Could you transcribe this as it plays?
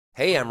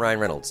Hey, I'm Ryan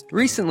Reynolds.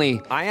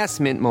 Recently, I asked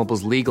Mint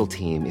Mobile's legal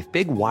team if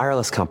big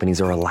wireless companies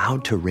are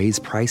allowed to raise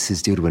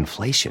prices due to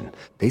inflation.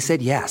 They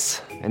said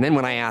yes. And then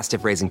when I asked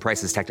if raising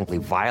prices technically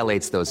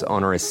violates those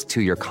onerous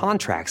two-year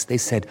contracts, they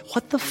said,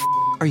 "What the f***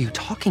 are you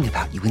talking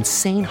about, you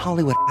insane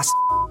Hollywood ass?"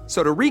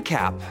 So to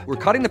recap, we're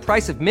cutting the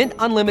price of Mint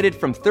Unlimited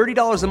from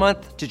 $30 a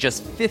month to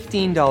just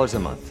 $15 a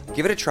month.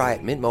 Give it a try at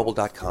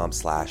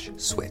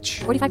mintmobile.com/switch.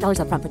 $45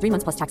 up front for 3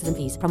 months plus taxes and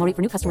fees. Promo rate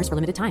for new customers for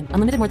limited time.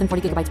 Unlimited more than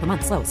 40 gigabytes per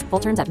month. Slows full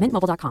terms at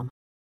mintmobile.com.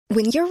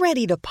 When you're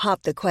ready to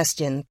pop the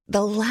question,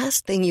 the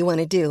last thing you want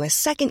to do is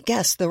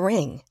second-guess the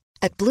ring.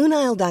 At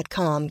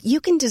BlueNile.com, you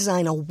can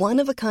design a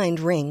one-of-a-kind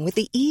ring with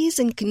the ease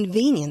and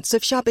convenience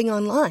of shopping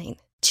online.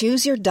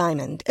 Choose your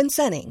diamond and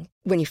setting.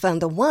 When you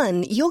find the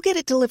one, you'll get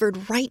it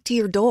delivered right to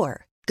your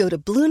door. Go to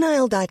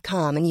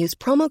BlueNile.com and use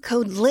promo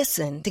code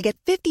LISTEN to get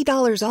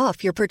 $50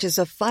 off your purchase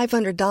of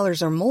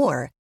 $500 or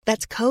more.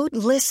 That's code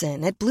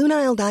LISTEN at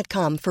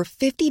BlueNile.com for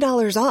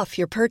 $50 off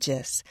your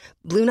purchase.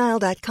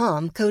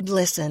 BlueNile.com, code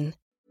LISTEN.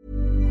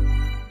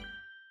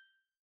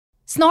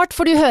 Snart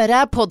får du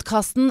høre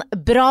podcasten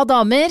Bra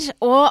Damer,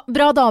 og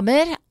Bra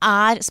Damer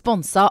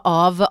sponset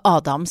av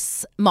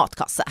Adams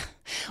matkasse.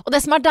 Og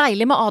det som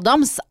deilig med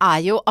Adams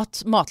jo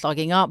at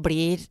matlaginga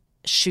blir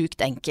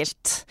sjukt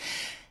enkelt.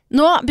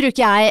 Nå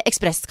bruker jeg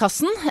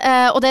ekspresskassen,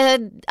 og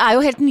det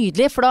jo helt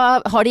nydelig, for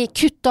da har de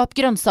kuttet opp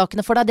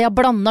grønnsakene for deg, de har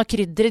blandet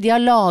krydderet, de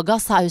har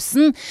laget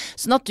sausen,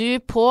 sånn at du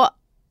på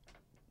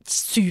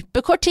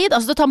superkort tid,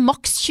 altså det tar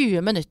maks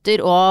 20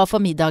 minutter å få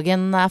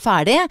middagen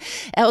ferdig,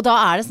 og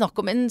da det snakk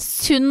om en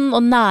sunn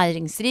og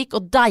næringsrik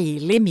og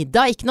deilig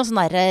middag, ikke noe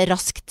sånn der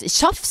raskt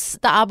tjafs,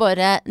 det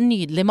bare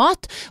nydelig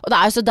mat, og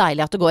det jo så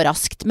deilig at det går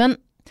raskt, men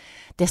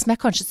det som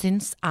jeg kanskje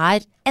synes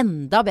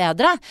enda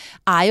bedre,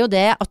 jo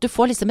det at du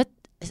får liksom et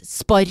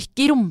spark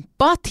i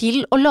rumpa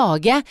til å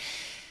lage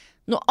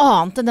noe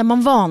annet enn det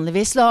man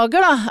vanligvis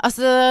lager da,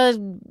 altså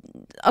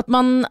at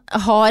man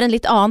har en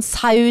litt annen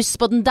saus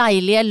på den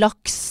deilige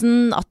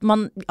laksen, at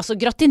man, altså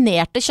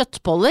gratinerte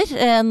kjøttboller,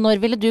 når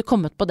ville du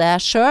kommet på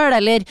det selv,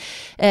 eller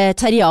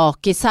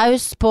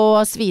teriyaki-saus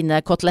på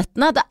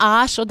svinekotelettene, det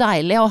så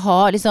deilig å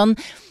ha litt sånn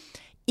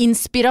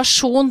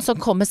inspirasjon som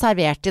kommer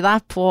servert til deg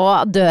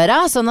på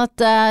døra, sånn at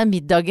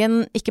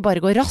middagen ikke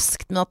bare går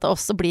raskt, men at det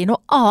også blir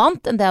noe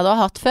annet enn det du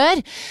har hatt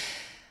før.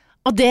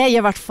 Og det gjør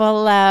I hvert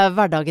fall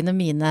hverdagene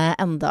mine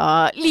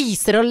enda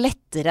lysere og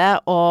lettere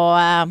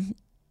og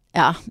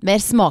mer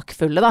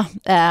smakfulle da.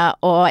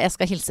 Og jeg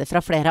skal hilse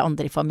fra flere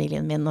andre I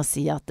familien min og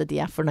si at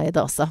de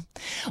fornøyde også.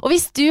 Og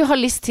hvis du har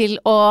lyst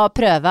til å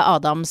prøve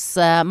Adams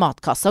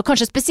matkasse, og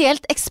kanskje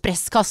spesielt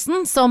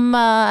ekspresskassen, som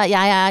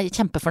jeg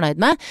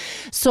kjempefornøyd med,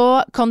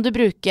 så kan du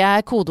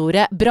bruke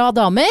kodeordet Bra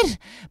Damer.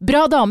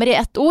 Bra Damer I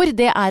ett ord,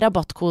 det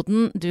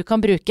rabattkoden du kan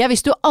bruke.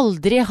 Hvis du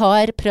aldri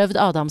har prøvd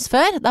Adams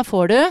før, da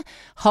får du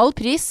halv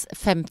pris,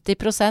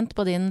 50%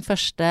 på din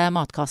første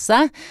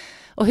matkasse.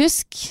 Og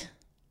husk,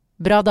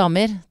 Bra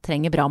damer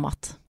trenger bra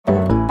mat.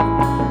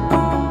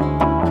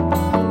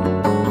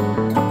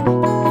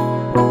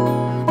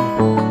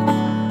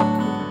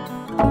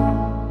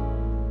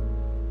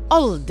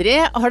 Aldri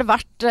har det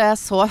vært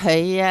så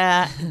høy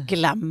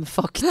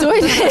glam-faktor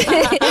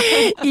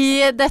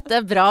I dette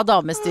Bra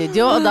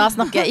damestudio, og da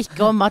snakker jeg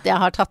ikke om at jeg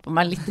har tatt på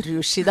meg litt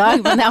rouge I dag,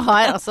 men jeg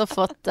har altså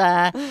fått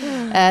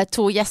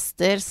 2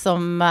 gjester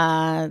som,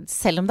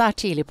 selv om det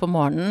tidlig på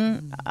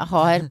morgenen,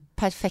 har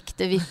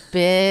perfekte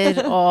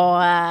vipper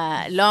og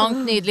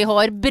langt nydelig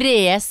hår,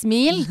 brede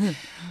smil.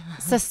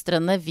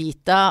 Søstrene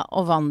Vita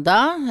og Wanda,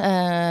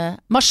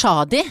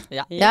 Mashadi.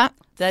 Ja.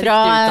 Det riktig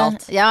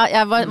uttalt. Ja,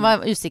 jeg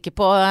var usikker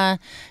på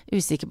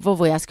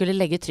hvor jeg skulle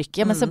legge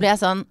trykket, men så ble jeg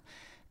sånn,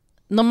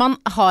 når man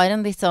har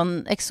en litt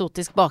sånn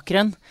eksotisk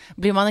bakgrunn,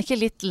 blir man ikke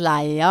litt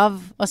lei av,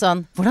 og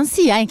sånn, hvordan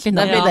sier jeg egentlig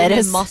navnet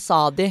deres?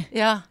 Mashadi.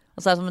 Ja.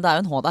 Og så det jo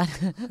en H der.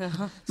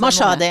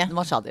 Mashadi.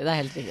 Mashadi, det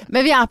helt riktig.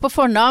 Men vi på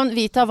fornavn,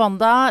 Vita og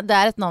Wanda, det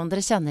et navn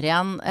dere kjenner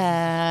igjen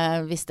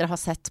hvis dere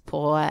har sett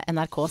på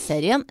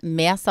NRK-serien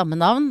med samme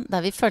navn,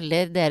 der vi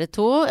følger dere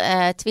to,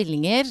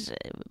 tvillinger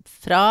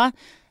fra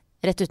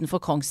rett utenfor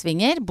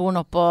Kongsvinger, bor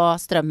nå på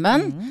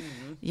Strømmen,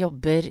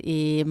 jobber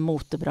I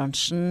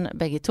motebransjen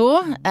begge to,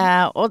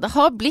 og det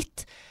har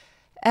blitt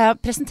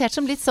presentert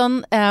som litt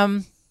sånn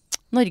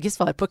Norges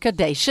svar på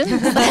Kardashian.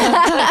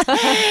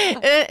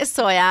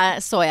 så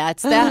jeg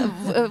et sted.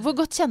 Hvor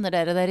godt kjenner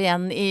dere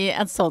igjen I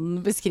en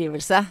sånn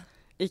beskrivelse?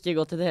 Ikke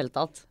godt I det hele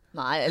tatt.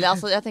 Nei, eller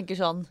altså, jeg tenker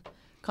sånn,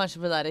 kanskje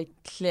på det der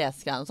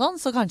klesgreiene og sånn,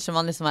 så kanskje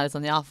man liksom litt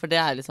sånn, ja, for det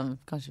liksom,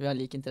 kanskje vi har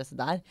lik interesse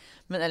der.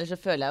 Men ellers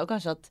så føler jeg jo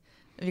kanskje at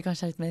vi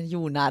kanskje litt mer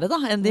jordnære da,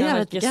 enn de, jeg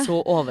vet ikke. Så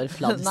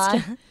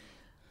overfladiske.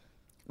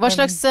 Hva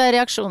slags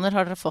reaksjoner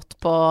har dere fått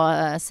på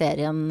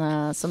serien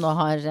som nå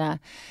har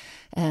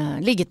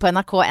ligget på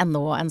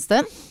NRK.no en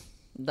stund?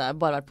 Det har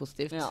bare vært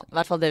positivt. Ja. I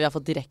hvert fall det vi har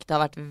fått direkte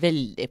har vært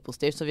veldig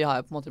positivt, så vi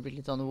har jo på en måte blitt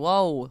litt sånn,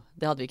 wow,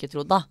 det hadde vi ikke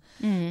trodd da.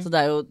 Så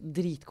det jo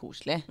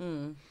dritkoselig.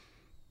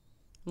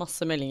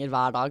 Masse meldinger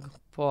hver dag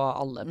på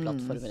alle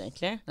plattformer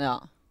egentlig. Ja.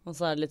 Og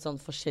så det litt sånn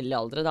forskjellige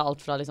aldre. Det alt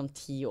fra liksom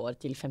 10 år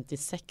til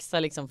 56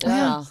 liksom,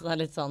 så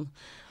det litt sånn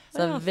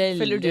Så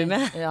følger du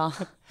med? Ja.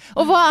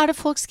 Og hva er det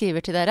folk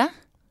skriver til dere?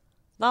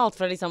 Det er alt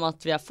fra liksom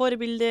at vi er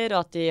forbilder,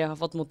 og at de har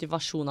fått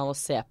motivasjon av å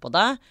se på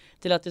det,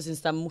 til at de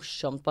synes det er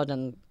morsomt bare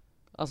den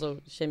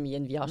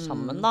kjemien vi har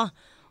sammen, da.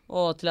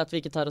 Og til at vi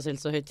ikke tar oss selv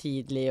så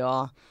høytidelig.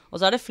 Og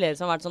så er det flere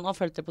som har vært sånn,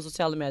 følt det på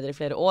sosiale medier i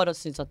flere år, og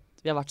synes at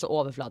vi har vært så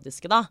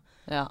overflatiske, da.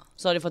 Ja.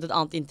 Så har de fått et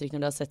annet inntrykk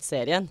når de har sett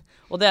serien.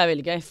 Og det er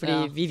veldig gøy, fordi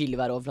vi vil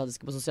jo være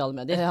overflatiske på sosiale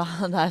medier. Ja,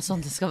 det er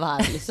sånn det skal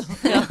være, liksom.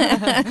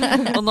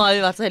 Og nå har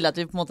vi vært så heldige at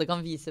vi på en måte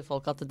kan vise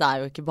folk at det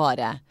er jo ikke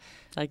bare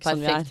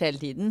perfekt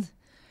hele tiden.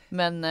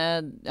 Men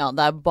ja,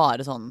 det er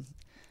bare sånn,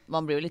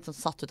 man blir jo litt sånn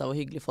satt ut av hvor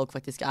hyggelige folk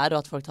faktisk er,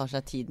 og at folk tar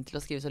seg tiden til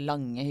å skrive så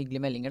lange,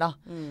 hyggelige meldinger, da.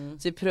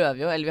 Så vi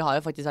prøver jo, eller vi har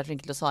jo faktisk vært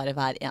flinke til å svare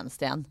hver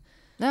eneste en.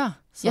 Ja,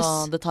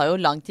 Så det tar jo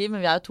lang tid,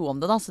 men vi er jo 2 om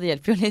det, da, så det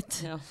hjelper jo litt.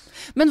 Ja.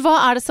 Men hva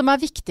er det som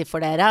er viktig for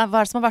dere?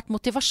 Hva er det som har vært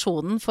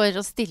motivasjonen for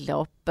å stille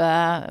opp?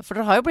 For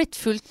dere har jo blitt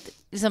fulgt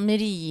liksom,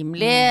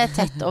 rimelig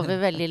tett over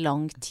veldig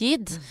lang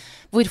tid.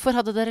 Hvorfor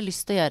hadde dere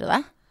lyst til å gjøre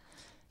det?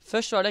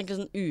 Først var det egentlig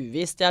sånn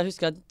uvisst. Jeg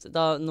husker at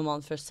når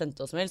man først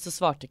sendte oss mail, så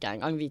svarte ikke jeg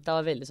engang. Vita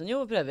var veldig sånn,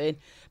 jo, prøver.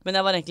 Men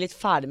jeg var egentlig litt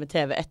ferdig med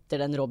TV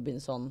etter den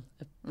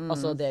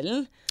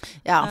Robinson-delen.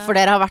 Ja, for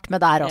dere har vært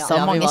med der også.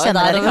 Ja, Mange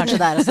kjenner dere kanskje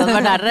der også. Det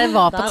var der dere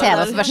var på TV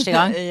for første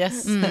gang.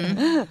 Yes.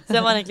 Så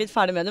jeg var egentlig litt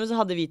ferdig med det, men så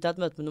hadde Vita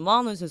et møte med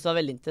Noman, og hun syntes det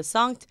var veldig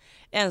interessant.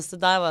 Eneste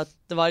der var at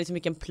det var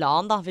liksom ikke en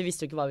plan, da. Vi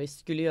visste jo ikke hva vi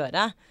skulle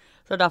gjøre.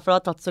 Så derfor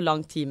har det tatt så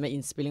lang tid med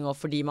innspilling, og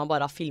fordi man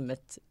bare har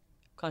filmet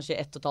kanskje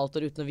 1,5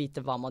 år uten å vite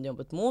hva man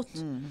jobbet mot.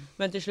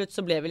 Men til slutt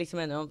så ble vi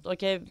liksom enige om at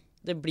ok,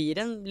 det blir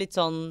en litt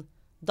sånn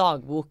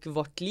dagbok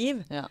vårt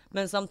liv,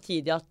 men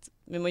samtidig at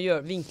vi må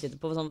vinkle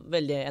det på en sånn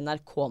veldig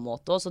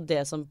NRK-måte også, så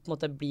det som på en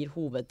måte blir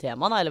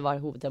hovedtema, da, eller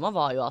var hovedtema,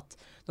 var jo at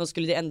nå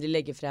skulle de endelig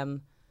legge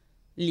frem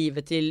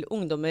livet til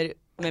ungdommer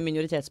med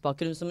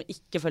minoritetsbakgrunn som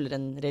ikke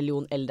følger en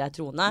religion eller er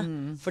troende,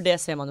 for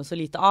det ser man jo så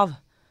lite av.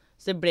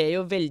 Så det ble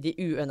jo veldig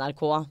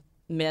u-NRK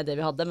med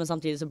det vi hadde, men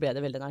samtidig så ble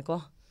det veldig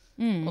NRK.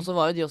 Og så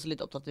var jo de også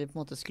litt opptatt at vi på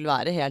en måte skulle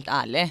være helt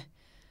ærlige.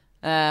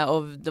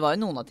 Og det var jo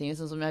noen av tingene,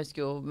 sånn som jeg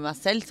husker jo med meg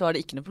selv, så var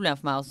det ikke noe problem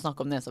for meg å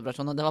snakke om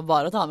neseoperasjon, og det var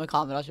bare å ta med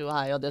kamera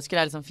og det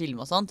skulle jeg liksom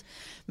filme og sånt.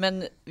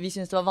 Men vi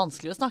syntes det var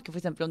vanskelig å snakke for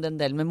eksempel om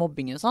den delen med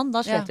mobbingen og sånn.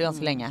 Da slet vi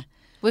ganske lenge.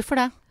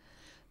 Hvorfor det?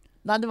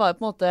 Nei, det var jo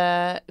på en måte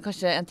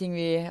kanskje en ting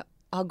vi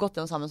har gått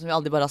gjennom sammen som vi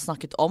aldri bare har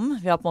snakket om.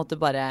 Vi har på en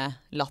måte bare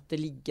latt det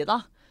ligge,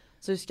 da.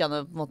 Så husker jeg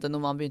på en måte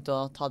når man begynte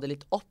å ta det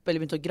litt opp, eller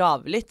begynte å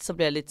grave litt, så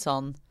ble det litt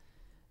sånn,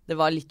 det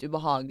var litt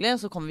ubehagelig, og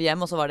så kom vi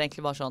hjem, og så var det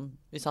egentlig bare sånn,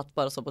 vi satt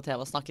bare og så på TV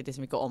og snakket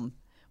liksom ikke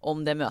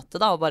om det møtet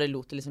da, og bare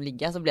lot det liksom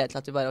ligge. Så ble det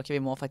til at vi bare, ok,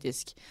 vi må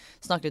faktisk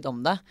snakke litt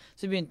om det.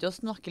 Så vi begynte jo å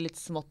snakke litt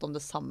smått om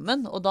det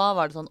sammen, og da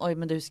var det sånn, oi,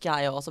 men det husker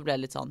jeg jo, og så ble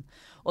det litt sånn.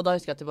 Og da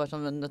husker jeg at det bare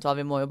sånn, men vet du hva,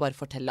 vi må jo bare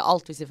fortelle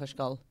alt, hvis vi først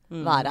skal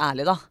være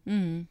ærlige da.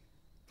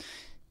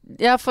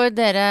 Ja, for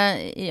dere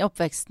i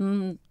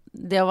oppveksten,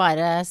 det å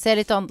se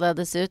litt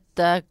annerledes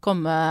ut,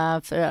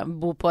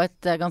 bo på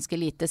et ganske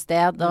lite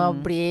sted og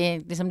bli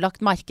liksom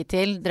lagt merke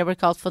til. Dere ble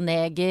kalt for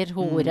neger,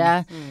 hore,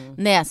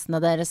 nesene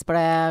deres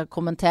ble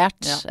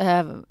kommentert.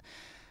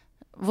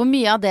 Hvor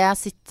mye av det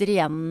sitter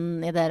igjen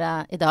i dere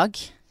i dag?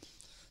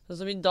 Så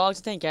som i dag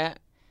så tenker jeg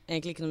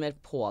egentlig ikke noe mer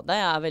på det.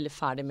 Jeg er veldig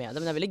ferdig med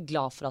det, men jeg er veldig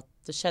glad for at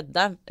det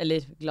skjedde.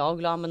 Eller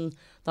glad, men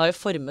det har jo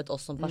formet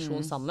oss som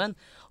person sammen.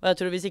 Og jeg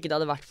tror hvis ikke det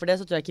hadde vært for det,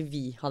 så tror jeg ikke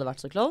vi hadde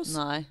vært så close.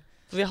 Nei.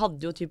 For vi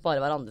hadde jo typ bare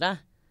hverandre.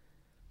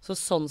 Så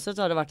sånn sett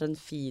har det vært en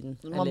fin...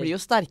 Man blir jo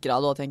sterkere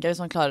av det også, tenker jeg,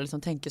 hvis man klarer å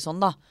liksom tenke sånn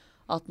da.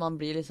 At man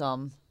blir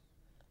liksom...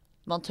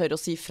 Man tør å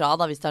si fra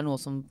da, hvis det er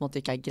noe som på en måte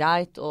ikke er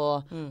greit,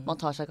 og man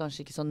tar seg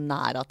kanskje ikke så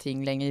nær av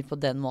ting lenger på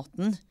den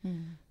måten.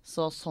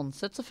 Så sånn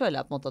sett så føler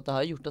jeg på en måte at det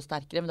har gjort oss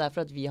sterkere, men det er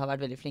for at vi har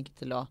vært veldig flinke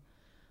til å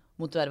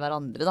motivere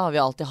hverandre da. Vi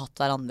har alltid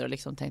hatt hverandre og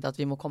liksom tenkt at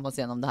vi må komme oss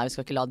gjennom det her, vi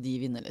skal ikke la de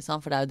vinne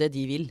liksom, for det er jo det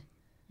de vil.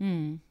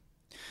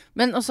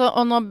 Men også,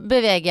 og nå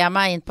beveger jeg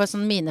meg inn på et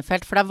sånn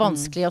minefelt, for det er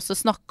vanskelig også å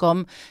snakke om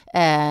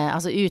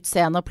altså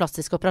utseende og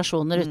plastiske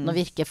operasjoner uten å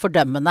virke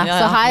fordømmende.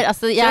 Så her,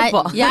 altså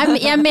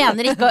jeg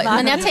mener ikke,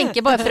 men jeg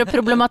tenker bare for å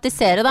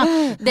problematisere da,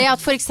 det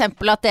at for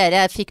eksempel at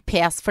dere fikk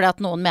pes fordi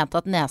at noen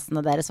mente at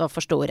nesene deres var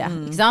for store,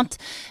 ikke sant?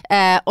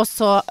 Og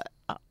så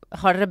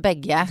har dere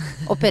begge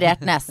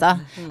operert nesa.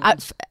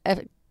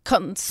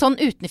 Sånn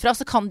utenfra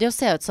så kan det jo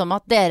se ut som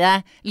at dere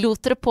lot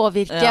dere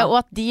påvirke, og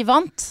at de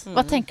vant.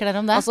 Hva tenker dere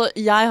om det? Altså,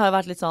 jeg har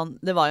vært litt sånn,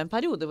 det var jo en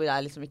periode hvor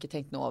jeg liksom ikke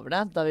tenkte noe over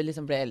det. Da vi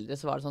liksom ble eldre,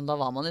 så var det sånn, da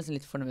var man liksom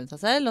litt fornøyd med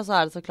seg selv, og så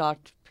er det så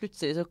klart,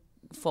 plutselig så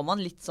får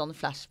man litt sånn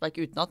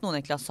flashback uten at noen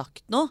egentlig har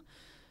sagt noe.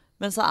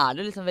 Men så er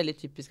det liksom veldig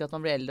typisk at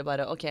man blir eldre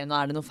bare, ok, nå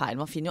er det noe feil.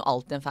 Man finner jo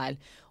alltid en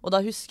feil. Og da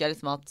husker jeg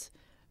liksom at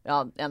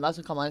ja, en dag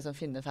så kan man liksom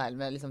finne feil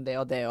med liksom det,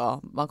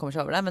 og man kommer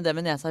seg over det. Men det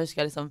med nesa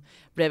husker jeg liksom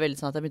ble veldig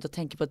sånn at jeg begynte å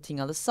tenke på ting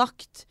jeg hadde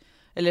sagt.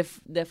 Eller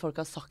det folk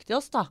har sagt til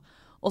oss da.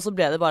 Og så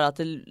ble det bare at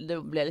det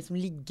ble liksom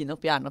liggende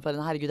opp i hjernen på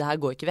den, herregud, det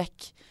her går ikke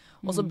vekk.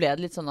 Og så ble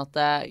det litt sånn at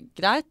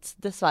greit,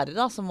 dessverre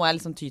da, så må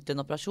jeg liksom ty til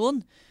en operasjon.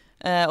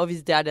 Og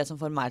hvis det er det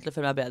som får meg til å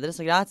føle meg bedre,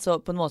 så greit. Så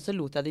på en måte så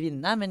lot jeg de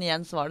vinne, men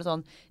igjen så var det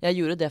sånn, jeg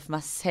gjorde det for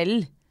meg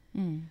selv.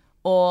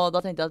 Og da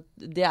tenkte jeg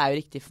at det er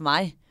jo riktig for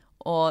meg.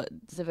 Og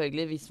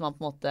selvfølgelig, hvis man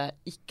på en måte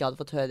ikke hadde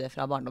fått høre det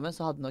fra barndommen,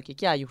 så hadde nok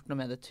ikke jeg gjort noe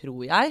med det,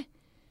 tror jeg.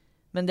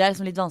 Men det er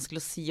liksom litt vanskelig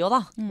å si også,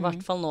 da. I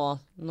hvert fall nå,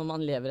 når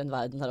man lever i en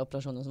verden der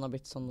operasjoner som har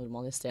blitt sånn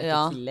normalisert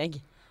Ja. I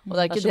tillegg. Og det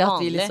er ikke så det at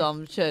vi vanlig.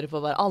 liksom kjører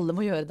på bare, alle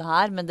må gjøre det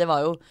her, men det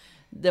var jo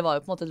på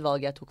en måte et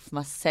valg jeg tok for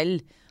meg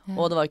selv.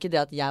 Og det var jo ikke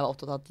det at jeg var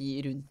opptatt av at de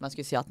rundt meg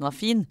skulle si at den var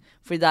fin.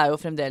 Fordi det er jo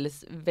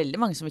fremdeles veldig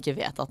mange som ikke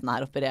vet at den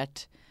er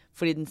operert.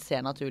 Fordi den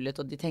ser naturlig ut,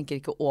 og de tenker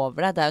ikke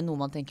over det. Det er jo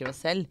noe man tenker over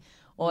selv.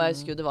 Og jeg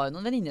husker jo det var jo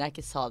noen venninner jeg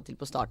ikke sa det til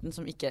på starten,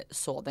 som ikke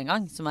så det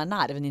engang, som er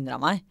nære venninner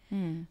av meg.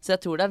 Så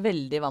jeg tror det er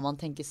veldig hva man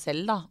tenker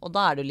selv, da. Og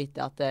da er det jo litt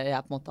det at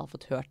jeg på en måte har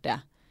fått hørt det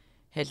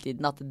hele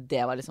tiden, at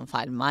det var liksom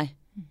feil med meg.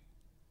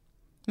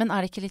 Men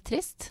er det ikke litt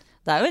trist?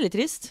 Det er jo veldig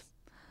trist.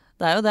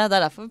 Det er jo det. Det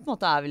er derfor på en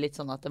måte er vi litt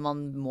sånn at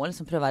man må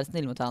liksom prøve å være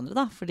snill mot hverandre,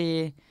 da. Fordi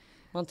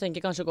Man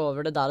tenker kanskje ikke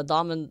over det der og da,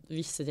 men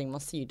visse ting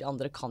man sier til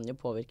andre kan jo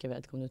påvirke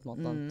vedkommende uten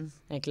at man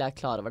egentlig er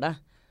klar over det.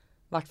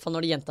 I hvert fall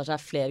når det gjentar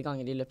seg flere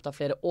ganger I løpet av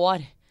flere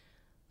år.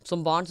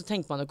 Som barn så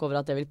tenker man jo ikke over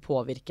at det vil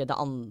påvirke det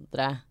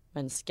andre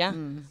mennesket.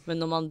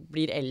 Men når man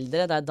blir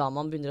eldre, det er da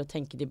man begynner å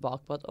tenke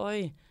tilbake på at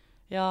oi,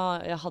 ja,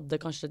 jeg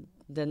hadde kanskje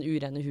den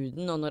urene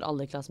huden, og når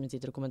alle I klassen min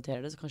sitter og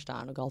kommenterer det, så kanskje det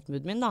er noe galt med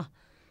huden min da.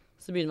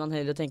 Så begynner man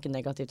heller å tenke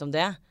negativt om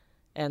det,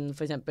 enn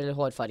for eksempel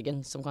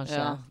hårfargen, som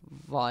kanskje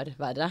var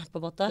verre, på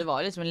en måte. det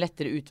var liksom en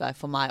lettere utvei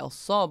for meg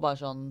også, og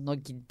bare sånn, nå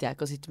gidder jeg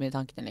ikke å sitte med I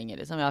tankene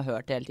lenger, liksom. Jeg har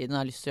hørt det hele tiden, og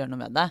jeg har lyst til å gjøre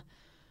noe med det.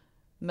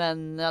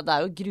 Men ja, det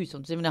er jo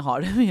grusomt å si, men jeg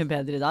har det mye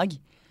bedre I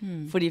dag.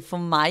 Fordi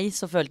for meg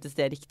så føltes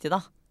det riktig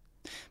da.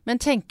 Men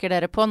tenker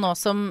dere på, nå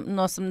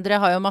som dere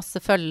har jo masse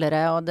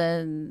følgere, og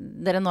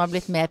dere nå har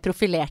blitt mer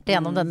profilerte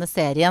gjennom denne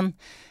serien,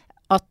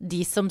 at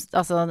de som,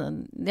 altså,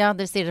 ja,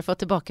 dere sier dere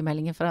får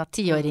tilbakemeldinger fra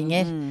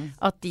 10-åringer,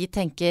 at de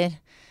tenker,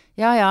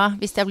 ja,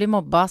 hvis jeg blir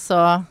mobba, så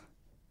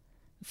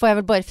får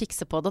jeg vel bare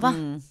fikse på det da.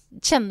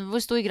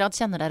 Hvor stor grad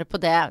kjenner dere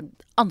på det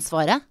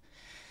ansvaret?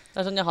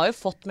 Det sånn, jeg har jo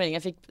fått melding,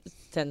 jeg fikk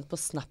sendt på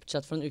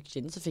Snapchat for en uke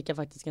siden, så fikk jeg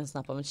faktisk en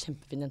snap av en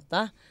kjempefin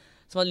jente,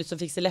 som hadde lyst til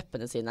å fikse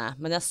leppene sine.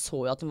 Men jeg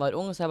så jo at hun var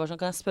ung, så jeg bare sånn,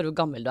 kan jeg spørre hvor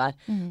gammel du er?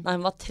 Nei,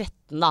 hun var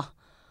 13 da.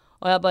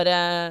 Og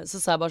så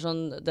sa jeg bare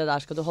sånn, det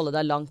der skal du holde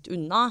deg langt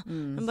unna.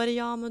 Hun bare,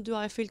 ja, men du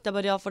har jo fylt. Jeg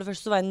bare, ja, for det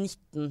første så var jeg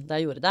 19 da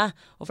jeg gjorde det.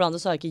 Og for det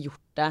andre så har jeg ikke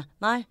gjort det.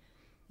 Nei,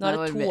 nå er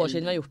det 2 år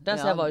siden vi har gjort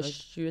det, så jeg var jo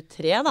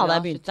 23 da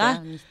jeg begynte.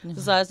 23, 19,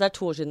 Så sa jeg, så det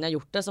er 2 år siden jeg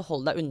har gjort det, så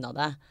hold deg unna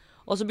det.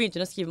 Og så begynte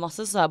hun å skrive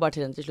masse, så sa jeg bare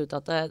til henne til slutt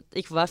at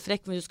ikke for å være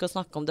frekk, men hvis du skal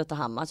snakke om dette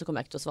her med meg, så kommer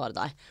jeg ikke til å svare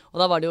deg.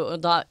 Og da var det jo,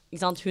 ikke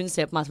sant, hun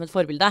ser på meg som et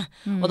forbilde.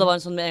 Og da var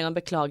hun sånn med en gang,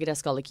 beklager,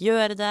 jeg skal ikke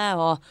gjøre det,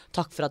 og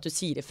takk for at du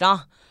sier ifra.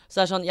 Så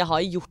det er sånn, jeg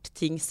har gjort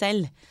ting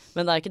selv,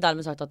 men det er ikke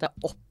dermed sagt at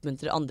jeg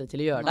oppmuntrer andre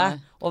til å gjøre det.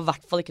 Og I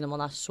hvert fall ikke når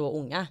man er så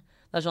unge.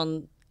 Det er sånn,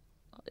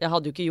 jeg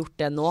hadde jo ikke gjort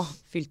det nå,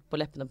 fylt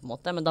på leppene på en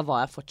måte, men da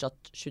var jeg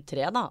fortsatt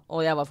 23 da,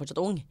 og jeg var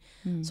fortsatt ung.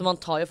 Så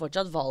man tar jo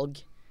fortsatt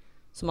valg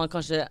som man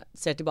kanskje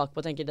ser tilbake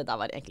på og tenker, det der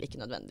var egentlig ikke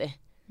nødvendig.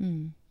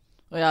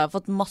 Og jeg har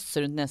fått masse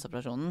rundt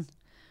neseoperasjonen.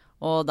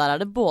 Og der er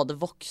det både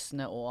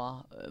voksne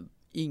og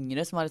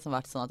yngre som har liksom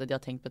vært sånn at de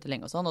har tenkt på det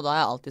lenge og sånn. Og da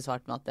har jeg alltid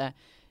svart med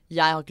at jeg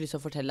har ikke lyst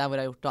til å fortelle deg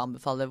hvor jeg har gjort det, og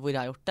anbefale hvor jeg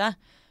har gjort det.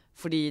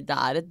 Fordi det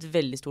er et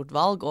veldig stort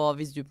valg, og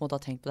hvis du på en måte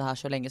har tenkt på det her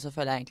så lenge, så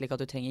føler jeg egentlig ikke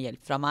at du trenger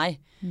hjelp fra meg.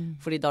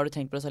 Fordi da har du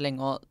tenkt på det så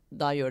lenge, og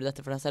da gjør du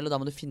dette for deg selv, og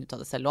da må du finne ut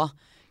av det selv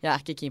også. Jeg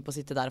er ikke keen på å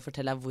sitte der og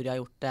fortelle deg hvor jeg har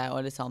gjort det,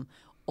 og liksom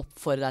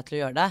oppfordre deg til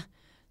å gjøre det.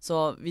 Så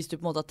hvis du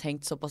på en måte har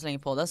tenkt såpass lenge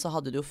på det, så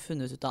hadde du jo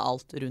funnet ut av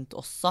alt rundt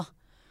også.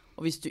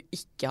 Og hvis du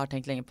ikke har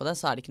tenkt lenge på det,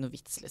 så er det ikke noe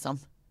vits, liksom.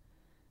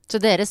 Så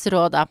deres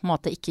råd er på en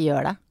måte ikke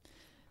gjør det?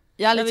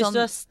 Jeg er Men litt hvis sånn,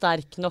 du er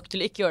sterk nok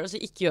til å ikke gjøre det,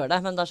 så ikke gjør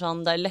det. Men det er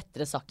sånn, det er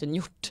lettere sagt enn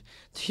gjort,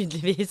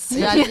 tydeligvis.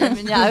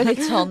 men jeg er jo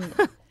litt sånn,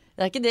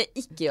 det er ikke det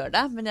ikke gjør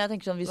det, men jeg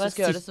tenker sånn, hvis Vær du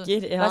skal gjøre det, så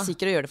sikker, ja. vær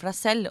sikker og gjør det for deg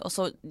selv, og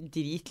så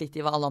drit litt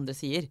I hva alle andre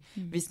sier.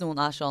 Hvis noen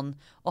er sånn,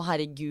 å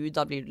herregud,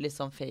 da blir du litt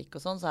sånn fake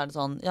og sånn, så er det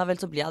sånn, ja vel,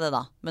 så blir jeg det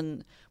da. Men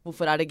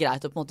hvorfor er det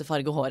greit å på en måte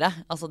farge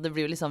håret? Altså, det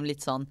blir jo liksom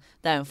litt sånn,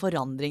 det er jo en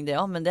forandring det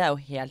også, men det er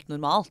jo helt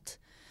normalt.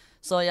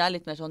 Så jeg er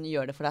litt mer sånn,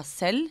 gjør det for deg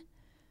selv,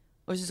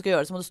 og hvis du skal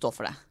gjøre det, så må du stå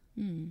for det.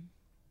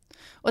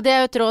 Og det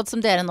er jo et råd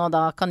som dere nå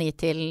da kan gi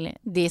til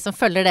de som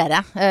følger dere.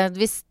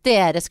 Hvis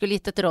dere skulle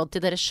gitt et råd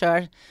til dere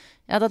selv,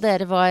 ja, da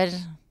dere var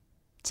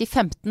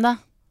 10-15 da,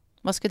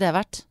 hva skulle det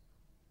vært?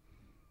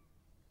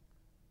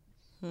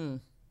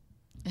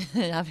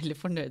 Jeg er veldig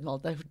fornøyd med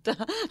alt jeg har gjort det.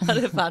 Er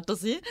det fælt å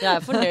si? Jeg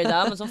er fornøyd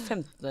der, men som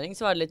 15-åring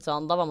så var det litt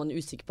sånn, da var man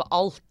usikker på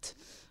alt.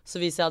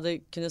 Så hvis jeg hadde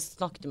kunnet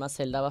snakke til meg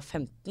selv da jeg var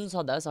 15, så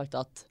hadde jeg sagt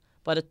at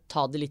bare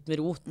ta det litt med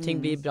ro.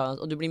 Ting blir bra,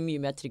 og du blir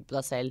mye mer trygg på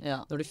deg selv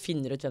når du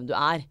finner ut hvem du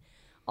er.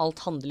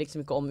 Alt handler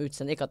liksom ikke om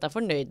utseende. Ikke at jeg er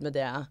fornøyd med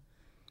det jeg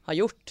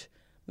har gjort,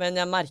 men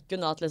jeg merker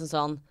jo nå at liksom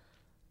sånn,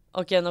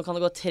 ok, nå kan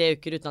det gå 3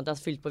 uker uten at jeg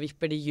har fylt på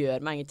vipper, det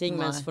gjør meg ingenting,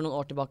 mens for noen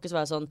år tilbake så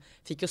var jeg sånn,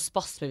 fikk jo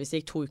spasme hvis det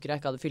gikk 2 uker jeg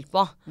ikke hadde fylt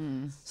på.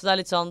 Så det er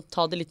litt sånn,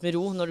 ta det litt med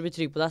ro. Når du blir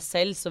trygg på deg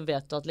selv, så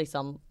vet du at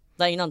liksom,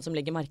 det er ingen andre som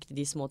legger merke til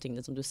de små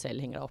tingene som du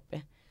selv henger deg opp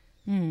I.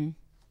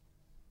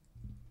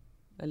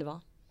 Eller hva?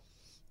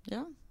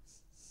 Ja.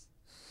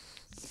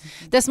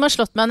 Det som har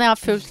slått meg når jeg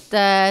har fulgt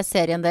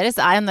serien deres,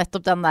 er jo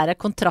nettopp den der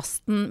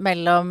kontrasten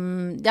mellom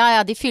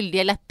de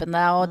fyldige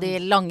leppene og de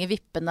lange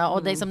vippene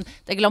og det, liksom,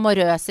 det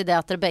glamorøse i det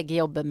at dere begge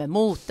jobber med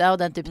mote og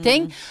den type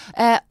ting.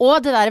 Og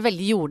det der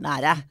veldig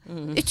jordnære.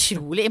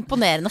 Utrolig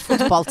imponerende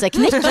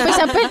fotballteknikk, for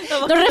eksempel.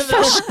 Når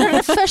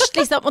dere først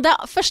liksom, og det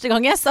er første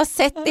gang jeg har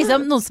sett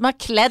liksom, noen som er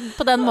kledd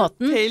på den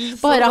måten,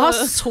 bare ha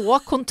så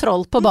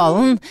kontroll på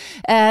ballen.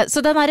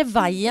 Så den der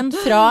veien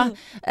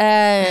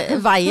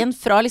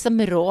fra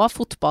liksom rå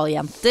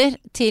fotballjenter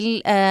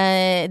til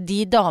de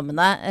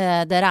damene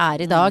dere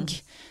er i dag.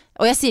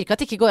 Og jeg sier ikke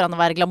at det ikke går an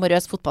å være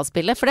glamorøs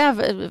fotballspiller, for det er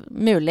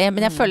mulig,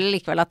 men jeg føler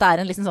likevel at det er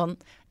en liksom sånn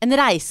en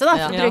reise da,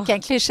 for å bruke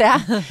en klisjé.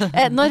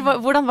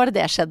 Hvordan var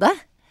det skjedde?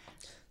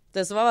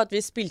 Det som var at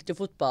vi spilte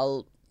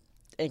fotball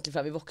egentlig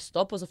fra vi vokste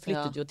opp, og så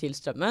flyttet vi jo til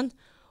Strømmen.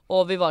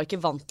 Og vi var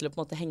ikke vant til å på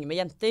en måte henge med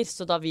jenter,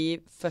 så da vi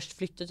først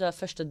flyttet, så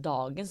første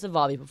dagen så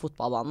var vi på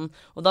fotballbanen,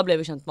 og da ble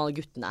vi kjent med alle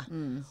guttene.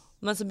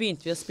 Men så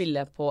begynte vi å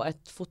spille på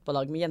et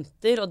fotballag med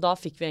jenter, og da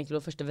fikk vi egentlig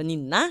vår første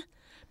venninne.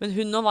 Men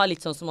hun nå var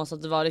litt sånn som oss,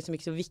 at det var liksom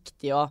ikke så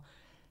viktig å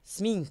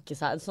sminke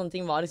seg, sånne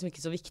ting var liksom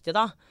ikke så viktig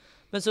da.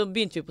 Men så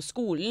begynte vi på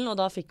skolen, og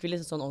da fikk vi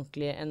liksom sånn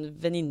ordentlig en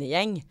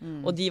venninnegjeng.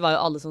 Og de var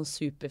jo alle sånn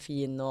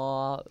superfine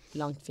og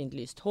langt fint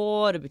lyst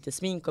hår, og brukte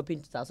sminke og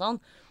pyntet seg og sånn.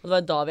 Og det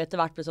var da vi etter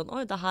hvert ble sånn,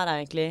 oi, det her er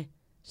egentlig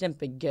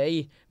kjempegøy.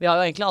 Vi har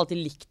jo egentlig alltid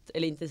likt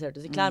eller interessert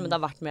oss i klær, men det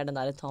har vært mer den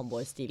der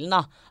tomboy-stilen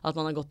da. At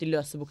man har gått i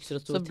løse bukser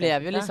og store Så ble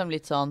vi jo liksom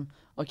litt sånn,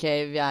 ok,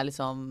 vi er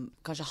liksom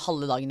kanskje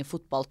halve dagen i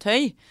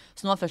fotballtøy.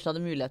 Så når man først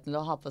hadde muligheten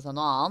til å ha på seg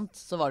noe annet,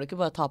 så var det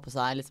ikke bare å ta på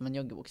seg liksom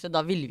en joggebukse.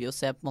 Da ville vi jo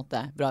se på en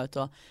måte bra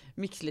ut og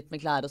mikse litt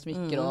med klær og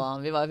smykker,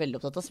 og vi var jo veldig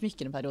opptatt av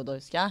smykker en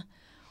periode, husker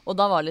jeg. Og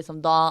da var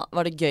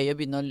det gøy å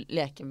begynne å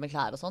leke med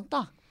klær og sånt da.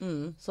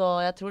 Så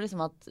jeg tror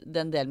liksom at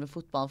den delen med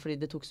fotballen, fordi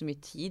det tok så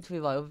mye tid, for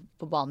vi var jo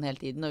på banen hele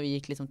tiden, og vi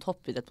gikk liksom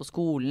toppidrett på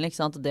skolen, ikke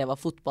sant? Og det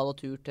var fotball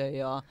og turtøy.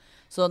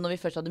 Så når vi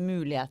først hadde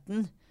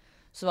muligheten,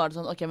 så var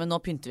det sånn, ok, men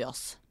nå pynter vi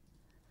oss.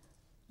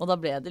 Og da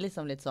ble det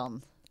liksom litt sånn.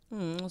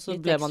 Og så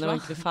ble man jo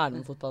egentlig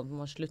ferdig med fotballen,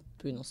 man var slutt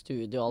på grunn av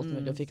studie og alt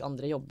mulig, og fikk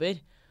andre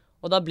jobber.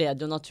 Og da ble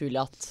det jo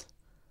naturlig at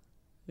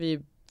vi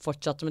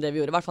fortsatte med det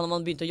vi gjorde. I hvert fall når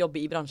man begynte å jobbe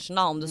i bransjen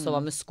da, om det så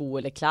var med sko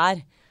eller klær,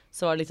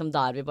 så var det liksom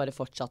der vi bare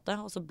fortsatte,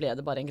 og så ble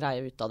det bare en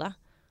greie ut av det.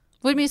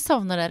 Hvor mye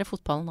savner dere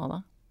fotballen nå da?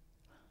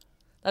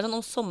 Det er sånn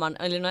om sommeren,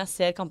 eller når jeg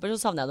ser kamper,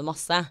 så savner jeg det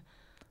masse.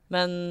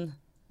 Men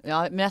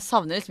jeg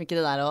savner liksom ikke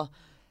det der å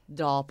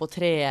dra på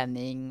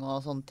trening og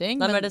sånne ting.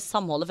 Det er mer det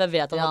samholdet, for jeg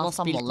vet at hadde man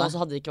spilt nå, så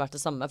hadde det ikke vært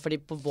det samme. Fordi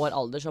på vår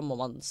alder så må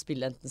man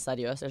spille enten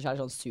seriøst, eller så er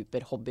det sånn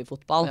super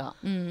hobbyfotball.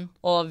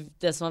 Og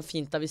det som var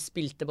fint da vi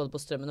spilte både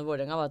på Strømmen og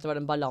Vålerenga, var at det var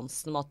den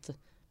balansen med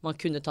at man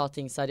kunne ta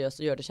ting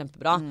seriøst og gjøre det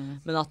kjempebra,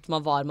 men at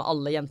man var med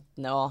alle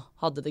jentene og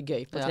hadde det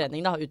gøy på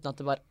trening da, uten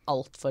at det var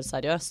alt for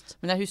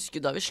seriøst. Men jeg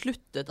husker da vi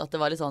sluttet at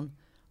det var litt sånn,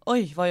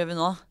 oi, hva gjør vi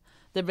nå?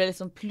 Det ble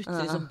liksom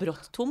plutselig så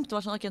brått tomt. Det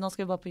var sånn, ok, nå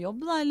skal vi bare på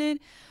jobb da,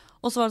 eller...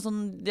 Og så var det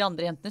sånn, de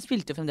andre jentene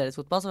spilte jo fremdeles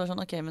fotball, så var det sånn,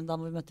 ok, men da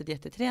må vi møte de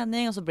etter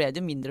trening, og så ble det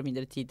jo mindre og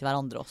mindre tid til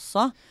hverandre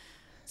også.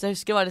 Så jeg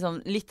husker det var liksom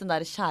litt den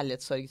der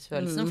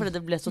kjærlighetssorgsfølelsen, fordi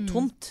det ble så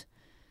tomt.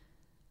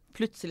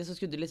 Plutselig så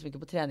skulle du liksom ikke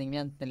på trening med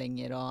jentene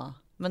lenger,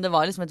 men det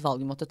var liksom et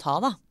valg vi måtte ta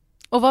da.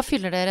 Og hva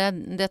fyller dere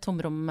det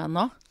tomrommet med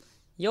nå?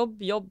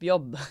 Jobb.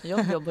 Jobb.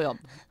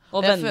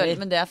 Og venner.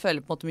 Men det jeg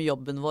føler på en måte med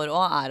jobben vår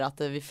også, er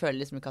at vi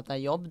føler liksom ikke at det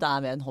er jobb, det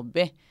er mer en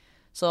hobby.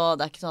 Så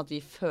det er ikke sånn at vi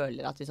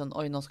føler at vi sånn,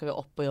 oi, nå skal vi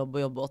opp og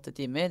jobbe 8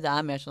 timer. Det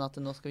er mer sånn at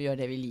nå skal vi gjøre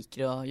det vi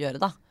liker å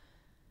gjøre da.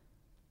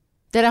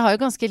 Dere har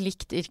jo ganske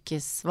likt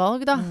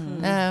yrkesvalg da.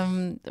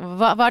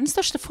 Hva er den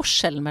største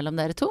forskjellen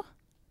mellom dere to?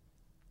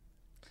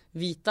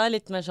 Vita er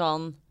litt mer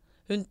sånn,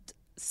 hun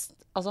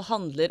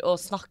handler og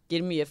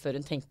snakker mye før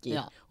hun tenker.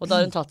 Ja. Og da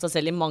har hun tatt seg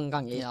selv i mange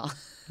ganger. Ja.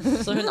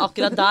 Så hun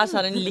akkurat der så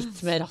er hun litt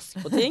mer rask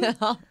på ting.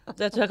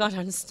 Det tror jeg kanskje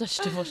er den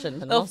største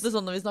forskjellen mellom oss. Det er ofte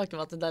sånn når vi snakker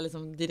om at det er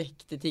liksom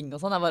direkte ting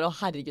og sånn. Jeg bare, å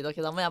herregud,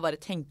 ok, da må jeg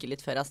bare tenke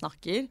litt før jeg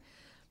snakker.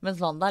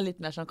 Mens Wanda er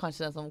litt mer sånn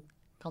kanskje den som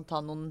kan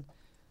ta noen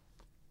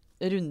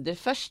runder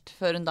først,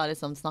 før hun da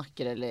liksom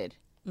snakker eller...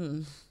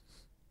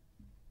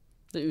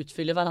 Det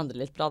utfyller hverandre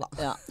litt bra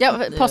da. Ja,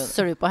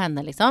 passer du på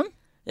henne liksom?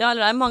 Ja,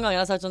 eller det er mange ganger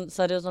jeg har sagt sånn,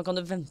 seriøst, sånn kan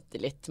du vente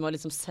litt med å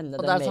liksom sende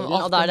den mailen,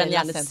 og da er den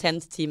gjerne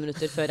sendt 10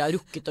 minutter før jeg har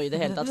rukket å i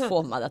det hele tatt få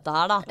med meg dette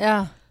her da. Ja.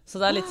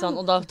 Så det er litt sånn,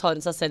 og da tar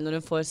hun seg selv når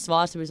hun får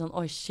svar, så blir det sånn,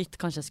 oi shit,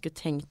 kanskje jeg skulle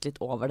tenkt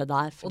litt over det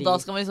der. Fordi... Og da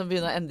skal man liksom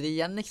begynne å endre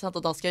igjen, ikke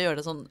sant? Og da skal jeg gjøre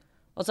det sånn...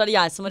 Og så er det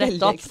jeg som må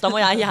rette opp, da må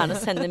jeg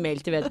gjerne sende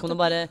mail til vedkommende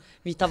og bare,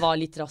 Vita var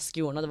litt rask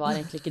i ordene, det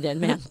var egentlig ikke det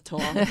hun mente.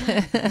 Og...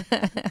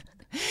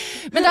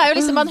 Men det er jo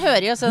liksom, man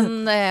hører jo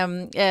sånn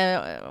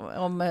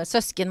om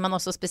søsken, men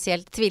også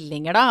spesielt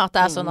tvillinger da, at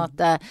det er sånn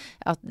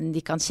at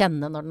de kan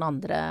kjenne når den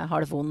andre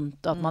har det vondt,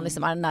 og at man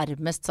liksom er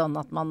nærmest sånn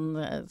at man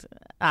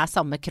er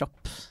samme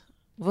kropp.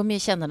 Hvor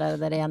mye kjenner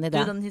dere igjen i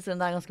det? Den historien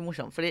der er ganske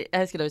morsom, fordi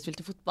jeg husker da vi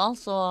spilte fotball,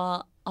 så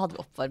hadde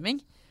vi oppvarming,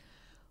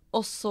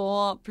 og så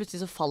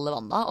plutselig så faller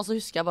Wanda, og så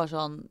husker jeg bare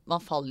sånn,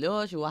 man faller jo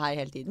tjo og hei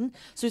hele tiden,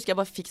 så husker jeg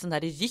bare fikk sånn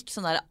der rykk,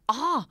 sånn der,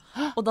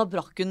 og da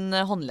brakk hun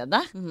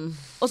håndleddet.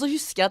 Og så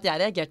husker jeg at jeg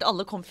reagerte,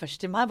 alle kom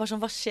først til meg, bare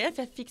sånn, hva skjer?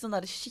 For jeg fikk sånn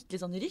der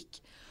skikkelig sånn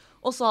rykk.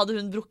 Og så hadde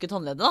hun brukket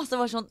håndleddet, da. Så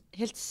det var sånn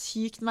helt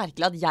sykt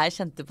merkelig at jeg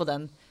kjente på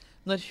den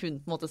når hun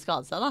på en måte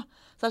skadet seg, da.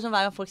 Så det er sånn,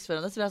 hver gang folk spør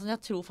om det, så blir jeg sånn,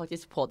 jeg tror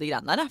faktisk på de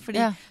greiene der,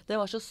 fordi det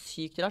var så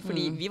sykt rart,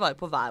 fordi vi var jo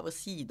på hver vår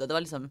side, og det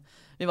var liksom,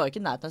 vi var jo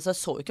ikke nærmere, så jeg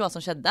så jo ikke hva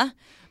som skjedde,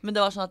 men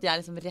det var sånn at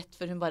jeg liksom rett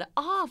før hun bare,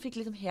 fikk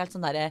liksom helt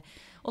sånn der,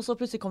 og så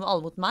plutselig kommer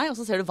alle mot meg, og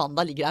så ser du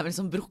Wanda ligger der med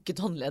liksom brukket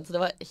håndledd, så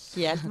det var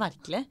helt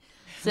merkelig.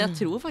 Så jeg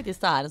tror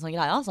faktisk det er en sånn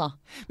greie, altså.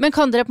 Men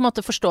kan dere på en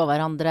måte forstå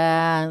hverandre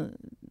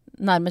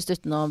nærmest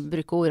uten å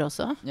bruke ord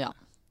også? Ja.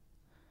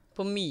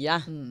 På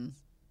mye,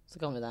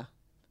 så kan vi det.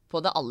 På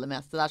det aller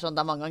meste. Det er sånn,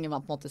 det er mange ganger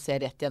man på en måte ser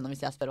rett igjennom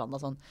hvis jeg spør Wanda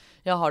sånn,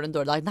 ja, har du en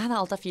dårlig dag? Nei,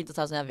 alt er fint, og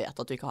så er det sånn, jeg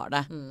vet at du ikke har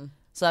det.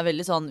 Så det er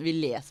veldig sånn, vi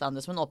leser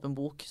hverandre som en åpen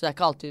bok, så det er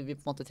ikke alltid vi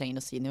på en måte trenger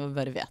å si noe, vi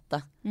bare vet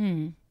det.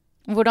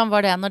 Hvordan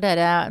var det når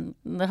dere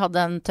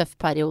hadde en tøff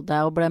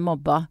periode og ble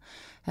mobba?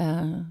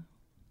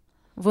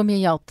 Hvor mye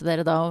hjalp det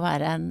dere da å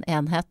være en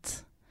enhet?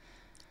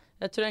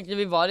 Jeg tror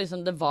egentlig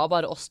det var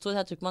bare oss to,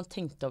 jeg tror ikke man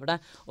tenkte over det.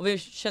 Og vi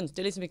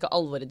skjønte liksom ikke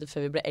alvoret i det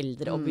før vi ble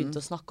eldre og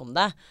begynte å snakke om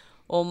det.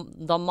 Og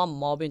da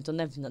mamma begynte å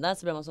nevne det,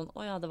 så ble man sånn,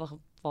 det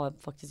var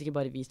faktisk ikke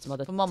bare vi som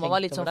hadde tenkt over det. For mamma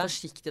var litt sånn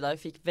forsiktig da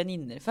vi fikk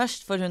venninner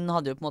først, for hun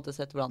hadde jo på en måte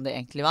sett hvordan det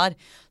egentlig var.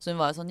 Så hun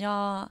var jo sånn,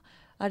 ja,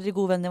 er dere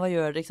gode venner, hva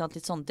gjør dere, ikke sant,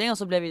 litt sånne ting. Og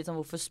så ble vi litt sånn,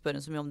 hvorfor spør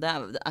hun så mye om det?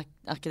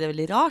 Er ikke det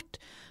veldig rart?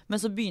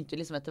 Men så begynte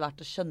vi liksom etter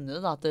hvert å skjønne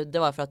det da, at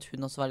det var for at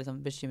hun også var liksom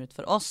bekymret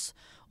for oss.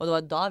 Og det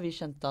var da vi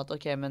skjønte at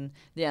ok, men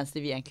det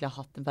eneste vi egentlig har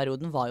hatt den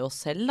perioden var jo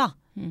oss selv da.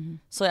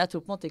 Så jeg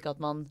tror på en måte ikke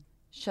at man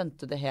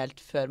skjønte det helt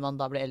før man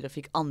da ble eldre og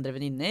fikk andre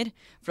venninner.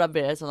 For da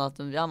ble det sånn at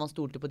man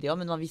stolte på de også,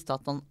 men man visste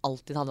at man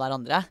alltid hadde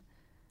hverandre.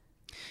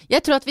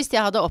 Jeg tror at hvis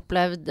jeg hadde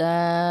opplevd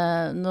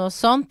noe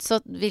sånt, så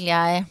ville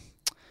jeg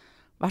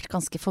vært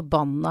ganske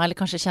forbanna, eller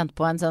kanskje kjent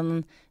på en sånn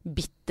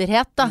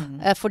bitterhet da,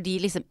 for de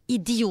liksom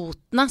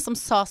idiotene som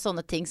sa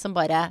sånne ting som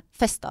bare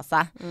festet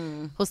seg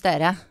hos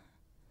dere.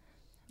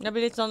 Jeg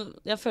blir litt sånn,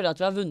 jeg føler at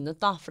vi har vunnet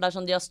da, for det er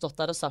sånn, de har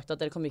stått der og sagt at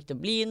dere kommer ikke til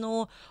å bli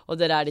noe, og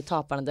dere er de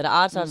taperne dere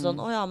er, så er det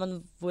sånn, men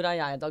hvor er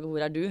jeg i dag, og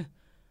hvor er du?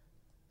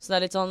 Så det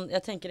er litt sånn,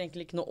 jeg tenker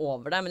egentlig ikke noe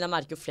over det, men jeg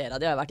merker jo flere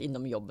av de har vært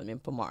innom jobben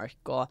min på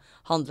Mark og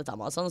handlet av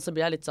meg og sånn, og så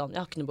blir jeg litt sånn,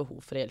 jeg har ikke noe behov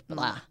for å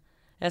hjelpe deg.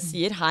 Jeg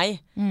sier hei,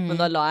 men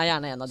da lar jeg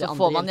gjerne en av de andre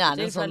så får man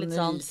gjerne til, en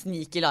sånn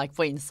sneaky like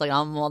på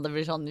Instagram, og det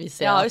blir sånn, vi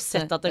ser jeg har jo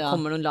sett at det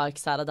kommer noen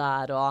likes her og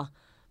der,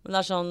 men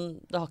det er sånn,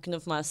 det har ikke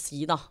noe for meg å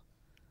si da.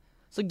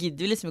 Så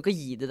gidder vi liksom ikke å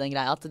gi det den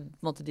greia, at på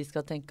en måte, de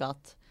skal tenke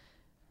at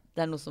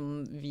det er noe som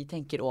vi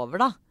tenker over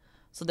da.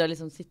 Så det å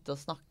liksom sitte og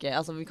snakke,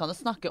 altså vi kan jo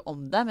snakke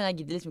om det, men jeg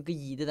gidder liksom ikke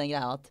å gi det den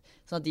greia,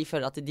 sånn at de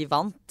føler at de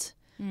vant.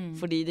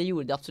 Fordi det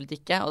gjorde de absolutt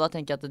ikke, og da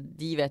tenker jeg at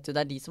de vet jo,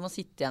 det er de som må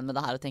sitte igjen med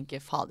det her og tenke,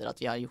 fader at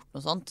vi har gjort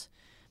noe sånt.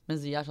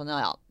 Mens vi er sånn,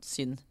 ja,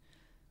 synd.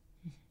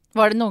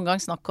 Var det noen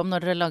gang snakk om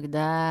når dere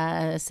lagde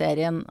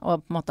serien, å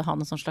på en måte ha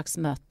noen sånn slags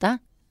møte?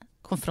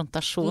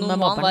 Konfrontasjon med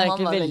mobberen? Noen var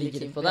egentlig veldig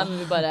kring på det,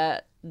 men vi bare...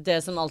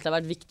 Det som alltid har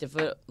vært viktig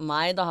for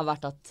meg da, har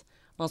vært at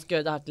man skal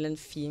gjøre det her til en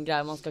fin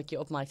greie, man skal ikke gi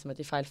oppmerksomhet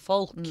til feil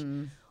folk.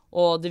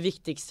 Og det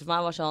viktigste for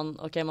meg var sånn,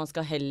 ok, man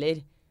skal heller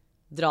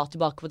dra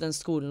tilbake på den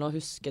skolen og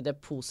huske det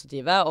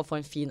positive og få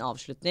en fin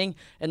avslutning,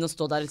 enn å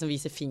stå der og liksom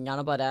vise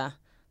fingeren og bare,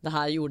 det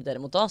her gjorde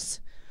dere mot oss.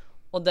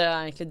 Og det er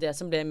egentlig det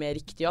som ble mer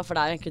riktig også, for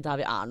det er egentlig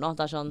der vi er nå.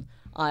 Det er sånn,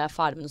 er jeg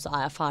ferdig med noe, så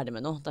er jeg ferdig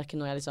med noe. Det er ikke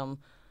noe jeg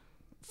liksom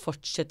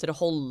fortsetter å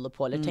holde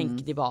på eller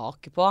tenke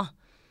tilbake på.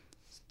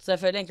 Så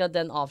jeg føler egentlig at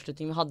den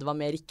avslutningen vi hadde var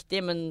mer riktig,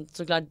 men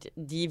så klart,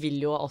 de vil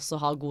jo også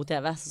ha god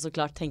TV, så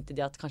klart tenkte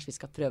de at kanskje vi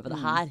skal prøve det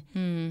her.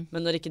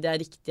 Men når ikke det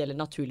er riktig eller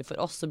naturlig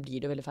for oss, så blir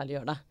det jo veldig feil å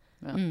gjøre det.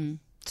 Ja.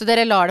 Så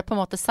dere lar det på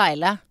en måte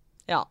seile?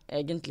 Ja,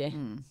 egentlig.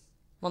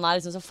 Man er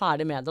liksom så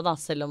ferdig med det da,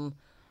 selv om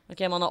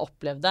ok, man har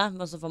opplevd det,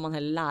 men så får man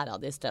heller lære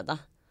av det i stedet.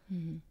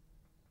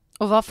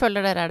 Og hva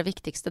føler dere er det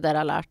viktigste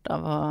dere har lært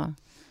av å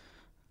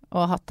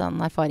ha hatt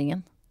den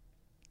erfaringen?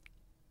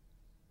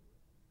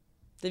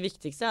 Det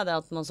viktigste er det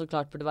at man så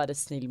klart burde være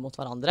snill mot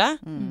hverandre,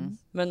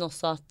 men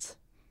også at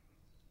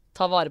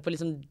ta vare på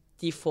liksom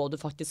de få du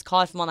faktisk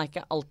har, for man er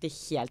ikke alltid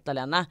helt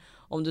alene.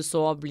 Om du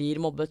så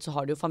blir mobbet, så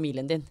har du jo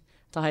familien din.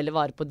 Ta heller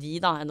vare på de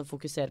da, enn å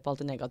fokusere på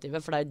alt det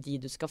negative, for det er jo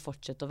de du skal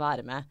fortsette å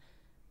være med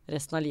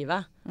resten av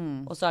livet.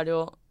 Og så er det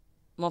jo,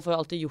 man får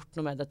jo alltid gjort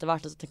noe med det etter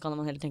hvert, og så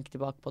kan man heller tenke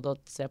tilbake på det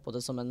og se på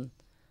det som en...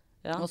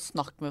 Ja. Og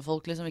snakk med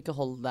folk, liksom ikke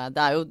hold det.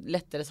 Det er jo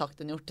lettere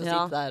sagt enn gjort å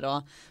sitte der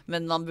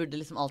men man burde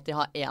liksom alltid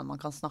ha en man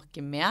kan snakke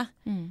med,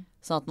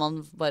 sånn at man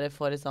bare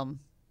får liksom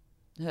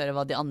høre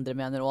hva de andre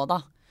mener også da,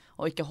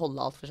 og ikke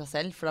holde alt for seg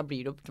selv, for da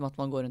blir det jo som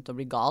at man går rundt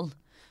og blir gal.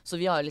 Så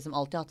vi har jo liksom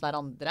alltid hatt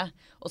hverandre,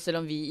 og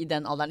selv om vi i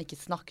den alderen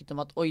ikke snakket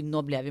om at oi,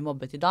 nå ble vi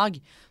mobbet i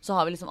dag, så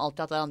har vi liksom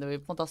alltid hatt hverandre, og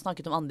vi på en måte har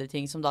snakket om andre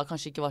ting som da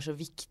kanskje ikke var så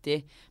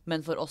viktig,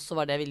 men for oss så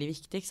var det veldig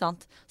viktig, ikke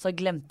sant? Så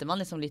glemte man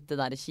liksom litt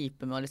det der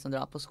kjipe med å liksom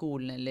dra på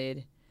skolen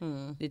eller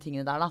de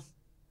tingene der da.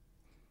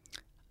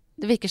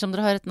 Det virker som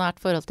dere har et nært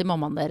forhold til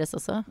mammaen deres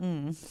også.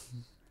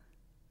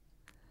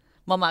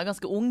 Mamma er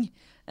ganske ung,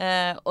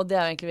 og det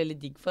er jo egentlig veldig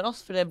digg for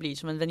oss, for det blir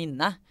som en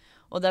venninne.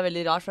 Og det er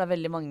veldig rart, for det er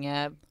veldig mange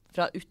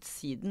fra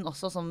utsiden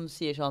også som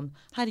sier sånn,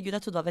 herregud,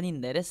 jeg trodde det var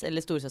venninnen deres,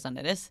 eller storesøsteren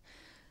deres.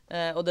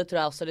 Og det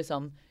tror jeg også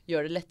liksom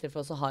gjør det lettere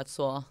for oss å ha et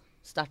så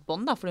sterkt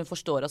bånd da, for hun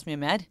forstår oss mye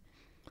mer.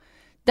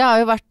 Det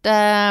har jo vært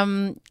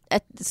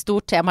et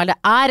stort tema, eller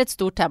er et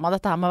stort tema,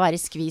 dette her med å være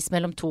i skvis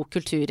mellom to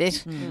kulturer.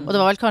 Og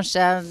det var vel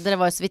kanskje, dere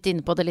var jo så vidt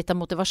inne på det, litt av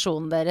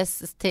motivasjonen deres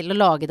til å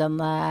lage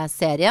denne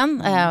serien.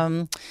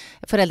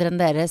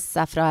 Foreldrene deres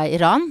er fra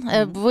Iran.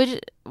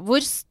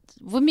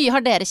 Hvor mye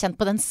har dere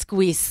kjent på den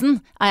squeezen?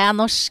 Er jeg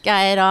norsk,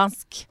 er jeg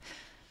iransk?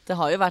 Det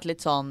har jo vært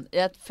litt sånn,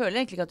 jeg føler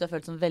egentlig ikke at jeg har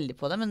følt sånn veldig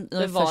på det, men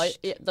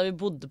da vi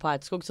bodde på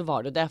Eidskog så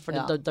var det jo det, for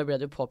da ble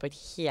det jo påpekt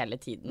hele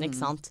tiden, ikke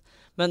sant?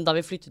 Men da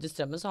vi flyttet til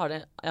Strømmen så har det,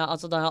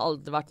 altså det har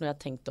aldri vært noe jeg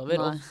har tenkt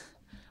over,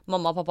 og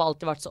mamma og pappa har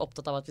alltid vært så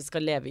opptatt av at vi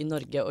skal leve i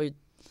Norge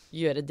og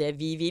gjøre det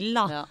vi vil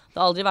da.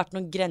 Det har aldri vært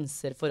noen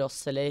grenser for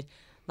oss, eller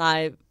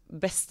nei,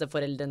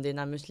 besteforeldrene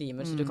dine er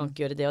muslimer, så du kan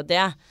ikke gjøre det og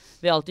det.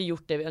 Vi har alltid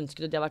gjort det vi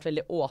ønsket, og de har vært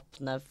veldig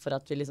åpne for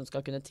at vi liksom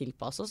skal kunne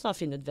tilpasse oss da,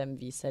 finne ut hvem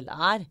vi selv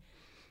er.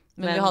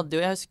 Men vi hadde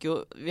jo, jeg husker jo,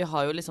 vi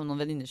har jo liksom noen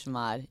venninner som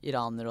er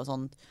iranere og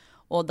sånn,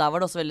 og der var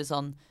det også veldig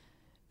sånn,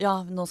 ja,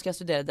 nå skal jeg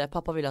studere det,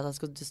 pappa ville at jeg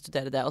skulle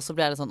studere det, og så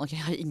ble det sånn, ok,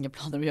 jeg har ingen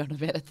planer om å gjøre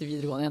noe mer etter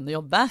videregående enn å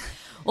jobbe,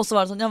 og så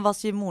var det sånn, ja, hva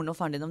sier moren og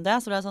faren din om det?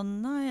 Så ble jeg sånn,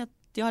 nei,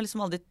 de har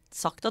liksom aldri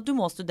sagt at du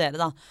må studere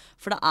da,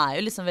 for det er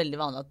jo liksom veldig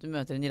vanlig at du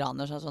møter en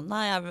iraner og sånn,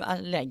 nei, jeg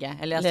er lege,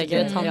 eller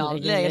jeg studerer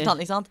lege,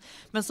 ikke sant?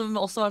 Men så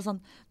også var det sånn,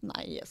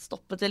 nei, jeg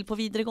stoppet vel på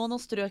videregående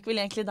og strøk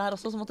vel egentlig der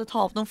også, så måtte jeg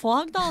ta opp noen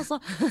fag da, så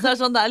det er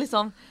sånn, det er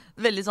liksom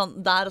veldig sånn,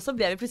 der også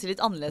ble vi plutselig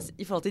litt annerledes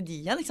i forhold til de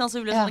igjen, ikke sant?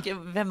 Så vi ble sånn, okay,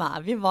 hvem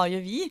er vi, hva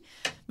gjør vi?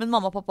 Men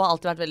mamma og pappa har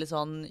alltid vært veldig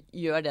sånn,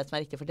 gjør det som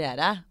er riktig for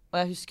dere, og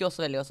jeg husker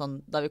også veldig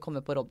sånn, da vi kom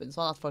med på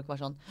Robinson, at folk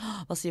var sånn,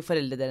 hva sier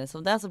foreldre deres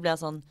om det? Så ble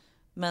jeg sånn,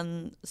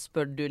 men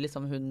spør du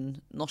liksom hun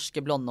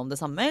norske blonde om det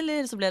samme,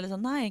 eller så ble jeg litt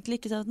sånn, nei, egentlig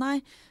ikke så, nei,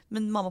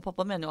 men mamma og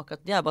pappa mener jo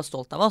akkurat, de er bare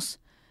stolt av oss.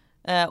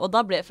 Og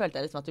da følte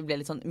jeg liksom at vi ble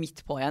litt sånn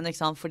midt på igjen,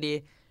 ikke sant, fordi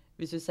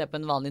hvis du ser på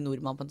en vanlig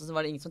nordmann, så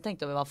var det ingen som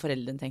tenkte over hva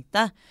foreldrene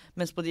tenkte,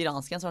 mens på de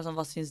iranske så var det sånn,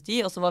 hva synes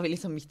de? Og så var vi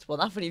liksom midt på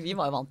det, fordi vi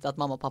var jo vant til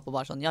at mamma og pappa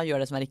bare sånn, ja,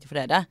 gjør det som er riktig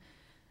for dere.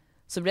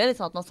 Så ble det litt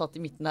sånn at man satt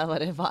i midten der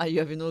og bare,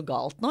 gjør vi noe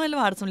galt nå, eller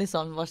hva er det som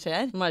liksom, hva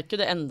skjer? Man merker jo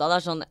det enda, det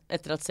er sånn,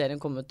 etter at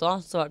serien kom ut da,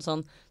 så var det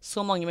sånn,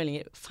 så mange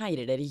meldinger,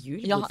 feirer dere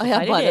jul? Ja, hvorfor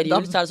feirer dere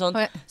jul? Så er det sånn,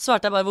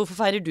 svarte jeg bare, hvorfor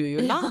feirer du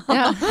jul da?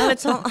 Det er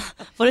litt sånn,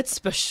 for et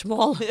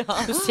spørsmål.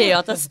 Du ser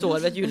jo at jeg står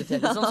ved et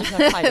juletre, sånn, så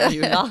kan jeg feire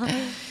jul da.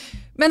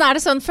 Men er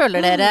det sånn,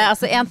 føler dere,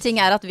 altså en ting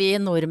er at vi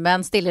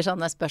nordmenn stiller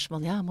sånne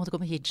spørsmål, ja, må du gå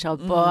med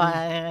hijab, og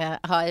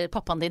har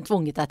pappaen din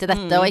tvunget deg til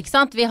dette, og ikke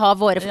sant? Vi har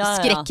våre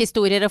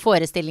skrekkhistorier og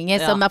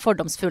forestillinger som er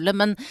fordomsfulle,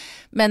 men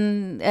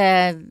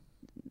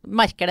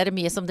merker dere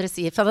mye, som dere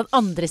sier, fra den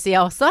andre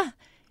siden også?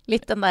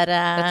 Litt den der...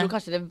 Jeg tror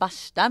kanskje det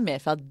verste er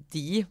mer fra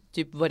de,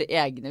 typ våre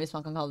egne, hvis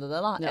man kan kalle det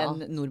det da,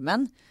 enn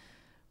nordmenn.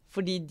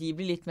 Fordi de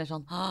blir litt mer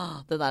sånn,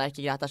 det der er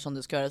ikke greit, det er sånn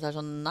du skal gjøre det. Så er det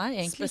sånn, nei,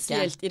 egentlig ikke.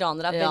 Spesielt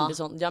iranere er veldig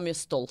sånn, de har mye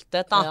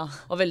stolthet da,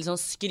 og veldig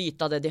sånn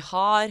skryt av det de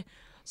har.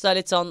 Så det er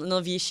litt sånn,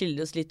 når vi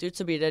skiller oss litt ut,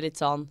 så blir det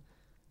litt sånn,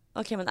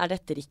 ok, men er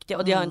dette riktig?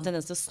 Og de har en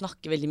tendens til å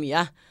snakke veldig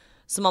mye.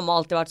 Så mamma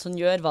har alltid vært sånn,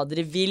 gjør hva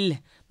dere vil,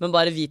 men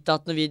bare vite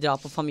at når vi drar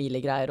på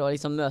familiegreier og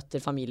liksom møter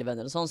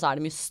familievenner og sånn, så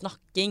er det mye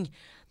snakking.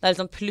 Det er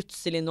liksom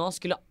plutselig nå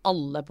skulle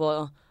alle på...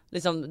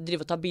 liksom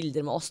drive og ta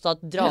bilder med oss da,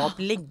 dra opp,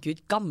 legge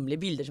ut gamle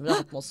bilder som vi har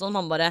hatt med oss, og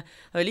man bare,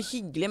 det er veldig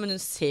hyggelig, men hun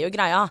ser jo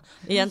greia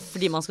igjen,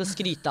 fordi man skal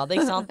skryte av det,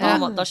 ikke sant,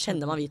 da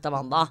kjenner man Vita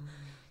Wanda,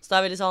 så det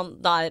er veldig sånn,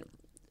 det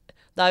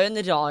er jo en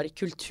rar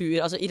kultur,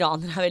 altså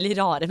iranere er veldig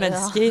rare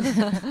mennesker,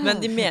 men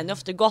de mener jo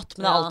ofte godt,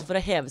 men det er alltid for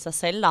å heve seg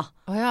selv da,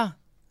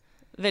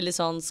 veldig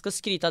sånn, skal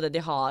skryte av det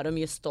de har, og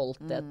mye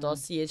stolthet, og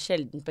sier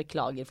sjelden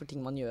beklager for ting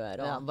man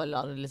gjør, og bare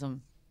la det liksom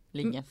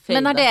ligge.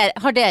 Men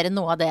har dere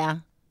noe av det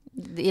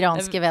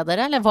iranske ved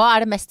dere, eller hva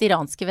er det mest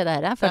iranske ved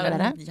dere, føler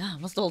dere?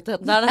 Jævla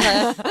stoltheten.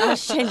 Jeg er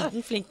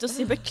sjelden flink til å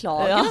si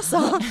beklager,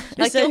 altså.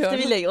 Det er ikke ofte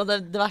vi legger, og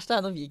det verste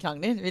er når vi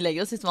krangler. Vi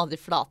legger oss liksom aldri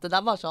flate. Det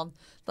er bare sånn,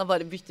 da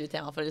bare bytter vi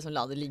tema for å liksom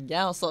la det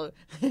ligge, og så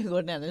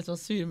går den ene liksom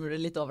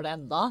surmuler litt over det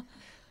enda.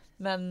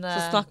 Men,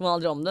 så snakker man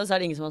aldri om det, så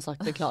er det ingen som har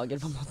sagt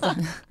beklager på en måte.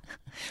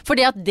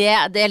 Fordi at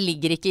det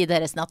ligger ikke i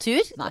deres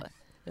natur? Nei,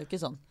 det er jo ikke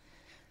sånn.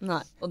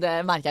 Nei. Og det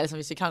merker jeg liksom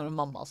hvis vi krangler med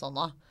mamma og sånn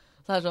da.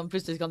 Så er det sånn,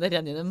 plutselig kan det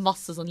renne inn en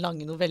masse sånn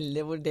lange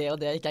noveller hvor det og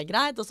det ikke er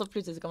greit, og så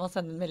plutselig kan man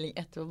sende en melding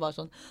etterpå bare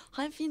sånn,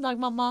 ha en fin dag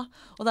mamma,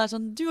 og det er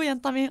sånn, du og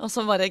jenta mi, og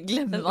så bare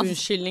glemmer man.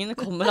 Unnskyldningene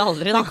kommer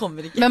aldri da. Det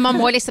kommer ikke. Men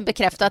man må liksom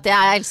bekrefte at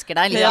jeg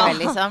elsker deg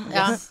likevel, liksom.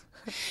 Ja.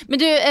 Men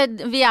du,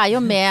 vi er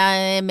jo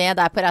med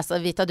deg på reisa,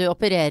 Vita, du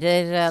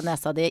opererer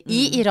nesa di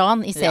i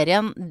Iran i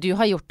serien. Du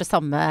har gjort det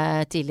samme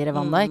tidligere,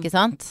 Wanda, ikke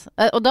sant?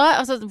 Og da,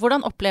 altså,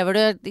 hvordan opplever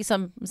du,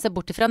 liksom, se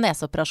bort fra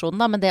neseoperasjonen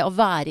da, men det å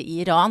være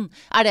i Iran,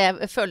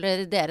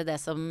 føler dere det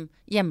som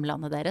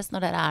hjemlandet deres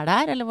når dere er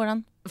der, eller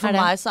hvordan? For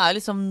meg så er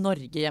liksom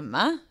Norge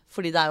hjemme,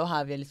 fordi det er jo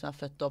her vi liksom er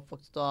født og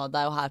oppvokst, og det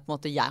er jo her på en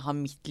måte jeg har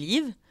mitt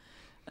liv.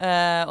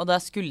 Og da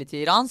jeg skulle til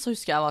Iran, så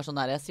husker jeg var sånn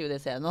der, jeg sier jo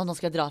det i serien nå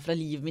skal jeg dra fra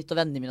livet mitt og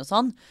vennene mine og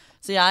sånn.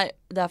 Så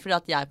det er fordi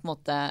at jeg på en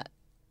måte,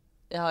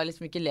 jeg har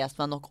liksom ikke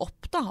lest meg nok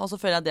opp da, og så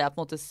føler jeg at det jeg på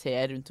en måte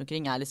ser rundt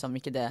omkring er liksom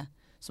ikke det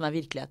som er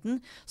virkeligheten.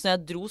 Så når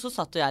jeg dro så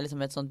satt jeg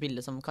liksom med et sånt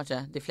bilde som kanskje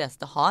de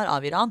fleste har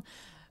av Iran,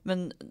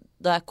 men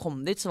da jeg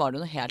kom dit så var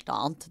det noe helt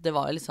annet. Det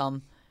var jo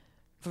liksom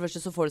For det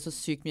første så får du så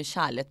sykt mye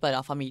kjærlighet bare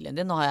av familien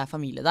din. Nå har jeg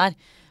familie der.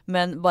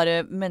 Men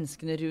bare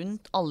menneskene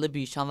rundt, alle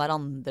bryr seg om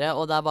hverandre.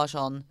 Og det er bare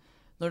sånn,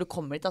 når du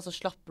kommer dit da, så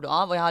slapper du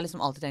av. Og jeg har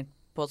liksom alltid tenkt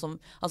på som,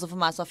 altså for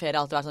meg så har ferie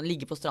alltid vært sånn,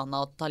 ligge på stranda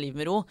og ta livet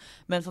med ro.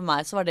 Men for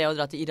meg så var det å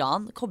dra til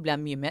Iran, kobler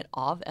jeg mye mer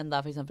av enn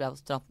der for eksempel jeg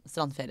var på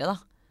strandferie da.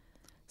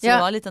 Så det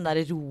var litt den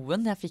der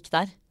roen jeg fikk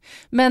der.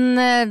 Men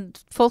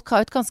folk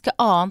har jo et ganske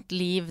annet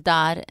liv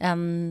der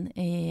enn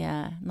i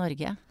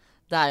Norge.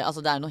 Det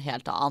er noe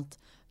helt annet.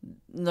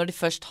 Når de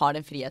først har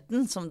den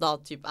friheten, som da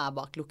typ er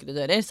bak lukkede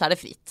dører, så er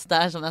det fritt. Det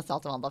er som jeg sa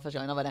til Wanda første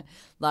gangen, bare,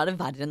 da er det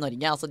verre enn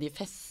Norge. Altså de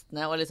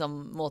festene og liksom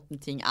måten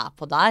ting er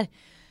på der.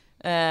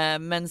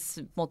 Mens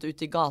på en måte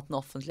ute i gaten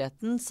og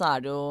offentligheten, så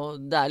er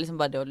det liksom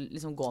bare det å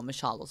liksom gå med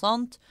sjal og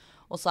sånt.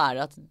 Og så er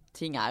det at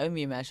ting er jo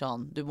mye mer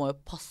sånn, du må jo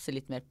passe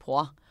litt mer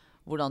på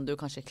hvordan du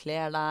kanskje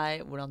kler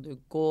deg, hvordan du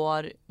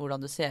går,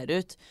 hvordan du ser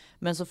ut.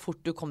 Men så fort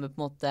du kommer på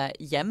en måte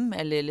hjem,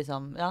 eller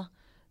liksom, ja,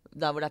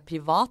 der hvor det er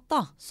privat da,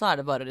 så er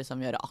det bare å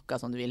liksom gjøre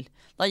akkurat som du vil.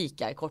 Da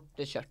gikk jeg i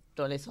korte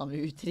skjørt og liksom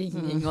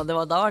utringning, og da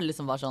var det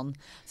liksom bare sånn.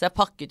 Så jeg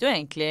pakket jo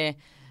egentlig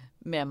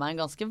med meg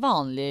en ganske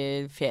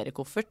vanlig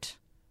feriekoffert.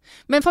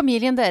 Men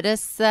familien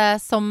deres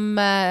som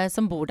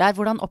bor der,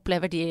 hvordan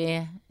opplever de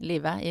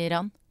livet i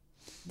Iran?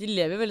 De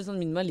lever veldig sånn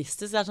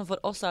minimalistisk. Det er sånn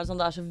for oss er det sånn,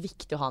 det er så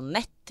viktig å ha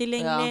nett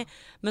tilgjengelig.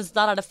 Mens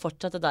der er det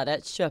fortsatt det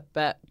der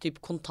kjøpe typ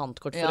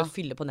kontantkort for å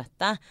fylle på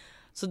nettet.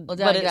 Så og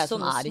det er greit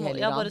som er i hele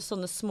Iran. Ja, bare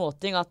sånne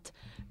småting at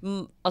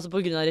altså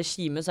på grunn av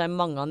regimet så er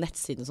mange av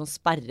nettsidene som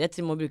sperret.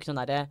 Så de må bruke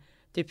sånne der,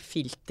 typ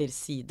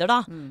filtersider da.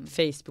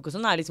 Facebook og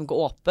sånn er liksom ikke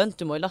åpent.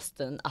 Du må jo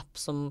laste en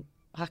app som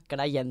hacker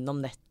deg gjennom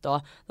nett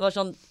og det var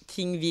sånn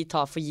ting vi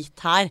tar for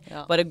gitt her.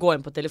 Bare gå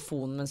inn på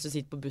telefonen mens du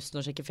sitter på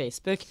bussen og sjekker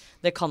Facebook.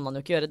 Det kan man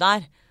jo ikke gjøre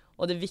der.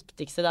 Og det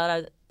viktigste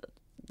der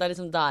det er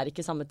liksom, det er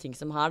ikke samme ting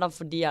som her da.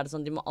 For de er det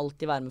sånn, de må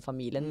alltid være med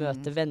familien,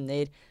 møte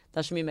venner. Det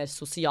er så mye mer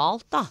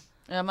sosialt da.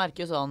 Jeg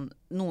merker jo sånn,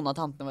 noen av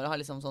tantene våre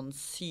har liksom sånn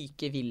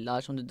syke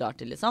villaer som du drar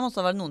til liksom, og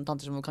så var det noen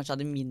tanter som kanskje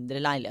hadde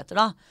mindre leiligheter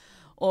da.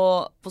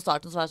 Og på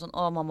starten så var jeg sånn,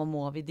 mamma,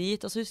 må vi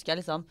dit? Og så husker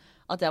jeg liksom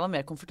at jeg var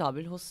mer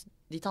komfortabel hos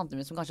de tantene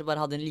mine som kanskje bare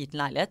hadde en liten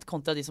leilighet,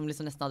 kontra de som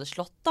liksom nesten hadde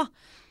slått da.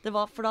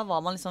 For da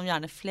var man liksom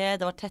gjerne flere,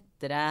 det var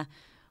tettere,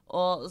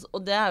 og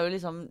det er jo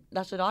liksom, det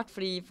er så rart,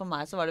 fordi for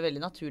meg så var det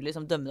veldig naturlig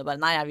liksom dømme det bare,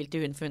 nei, jeg vil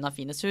til hun for hun har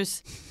finest hus.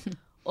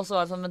 Og så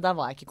var det sånn, men der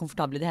var jeg ikke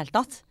komfortabel i det hele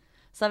tatt.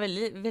 Så det er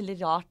veldig, veldig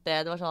rart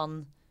det var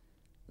sånn,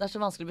 det er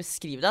så vanskelig å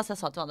beskrive det, så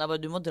jeg sa til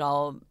Wanda, du må dra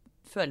og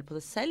føle på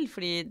det selv,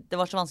 fordi det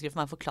var så vanskelig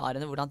for meg å forklare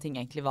henne hvordan ting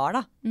egentlig var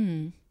da.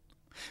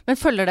 Men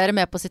følger dere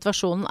med på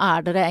situasjonen?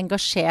 Er dere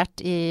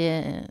engasjert i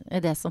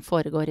det som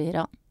foregår i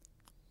Iran?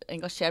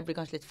 Engasjert blir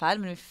kanskje litt feil,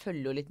 men vi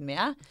følger jo litt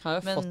med. Har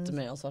jo fått det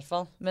med oss i hvert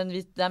fall. Men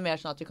det er mer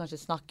sånn at vi kanskje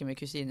snakker med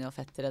kusiner og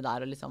fettere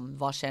der, og liksom,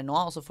 hva skjer nå?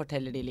 Og så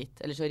forteller de litt.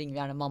 Eller så ringer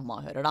vi gjerne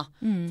mamma og hører da.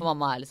 For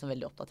mamma er liksom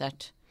veldig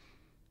oppdatert.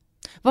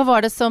 Hva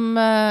var det som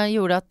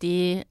gjorde at de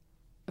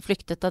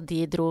flyktet da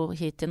de dro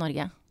hit til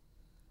Norge?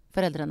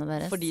 Foreldrene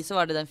deres? For de så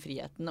var det den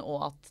friheten,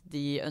 og at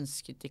de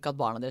ønsket ikke at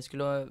barna deres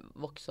skulle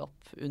vokse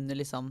opp under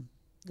liksom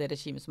det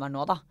regimet som er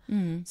nå da.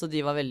 Så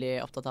de var veldig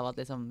opptatt av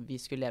at liksom, vi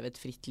skulle leve et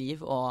fritt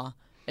liv og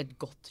et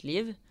godt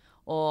liv.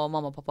 Og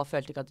mamma og pappa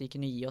følte ikke at de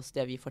kunne gi oss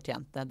det vi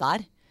fortjente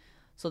der.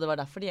 Så det var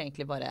derfor de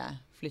egentlig bare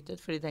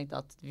flyttet, for de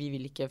tenkte at vi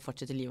vil ikke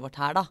fortsette livet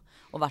vårt her da.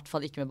 Og i hvert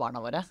fall ikke med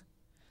barna våre.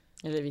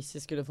 Eller hvis de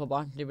skulle få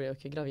barn. De ble jo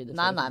ikke gravide.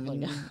 Nei,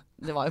 men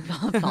det var jo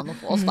planen å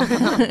få oss da.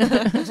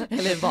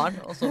 Eller barn,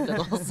 og så ble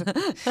det oss.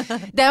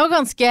 Det er jo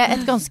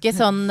et ganske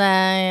sånn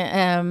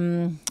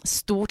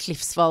stort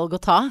livsvalg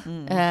å ta.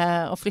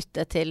 Å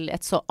flytte til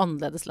et så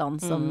annerledes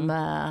land som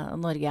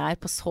Norge er,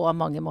 på så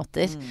mange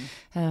måter.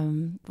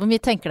 Hvor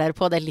mye tenker dere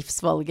på det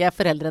livsvalget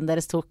foreldrene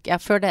deres tok? Ja,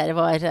 før dere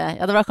var,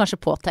 det var kanskje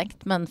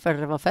påtenkt, men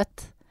før dere var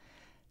født?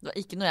 Det var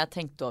ikke noe jeg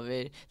tenkte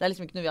over. Det er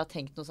liksom ikke noe vi har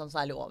tenkt noe sånn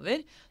særlig over.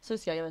 Så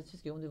jeg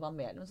husker om du var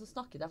med, men så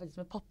snakket jeg faktisk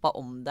med pappa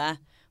om det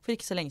for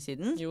ikke så lenge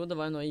siden. Jo, det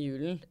var jo nå i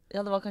julen.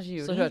 Ja, det var kanskje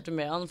julen. Så hørte du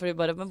med han, for de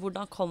bare, men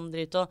hvordan kom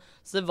dere hit?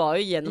 Så det var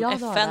jo gjennom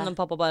FN, men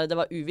pappa bare, det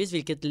var uvisst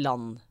hvilket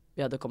land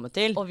vi hadde kommet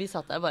til. Og vi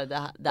satt der bare,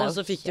 det og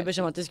så fikk de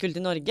beskjed om at de skulle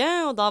til Norge,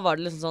 og da var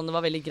det liksom sånn, det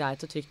var veldig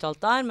greit og trygt og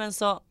alt der, men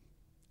så,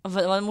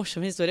 det var en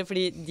morsom historie,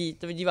 fordi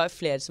de var jo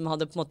flere som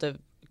hadde på en måte,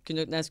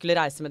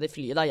 skulle reise med det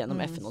flyet da, gjennom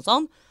FN og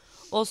sånn.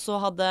 Og så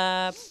hadde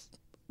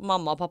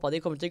mamma og pappa de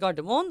kommet til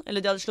Gardermoen, eller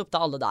de hadde sluppet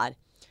alle der.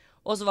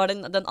 Og så var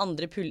det den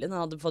andre pullen,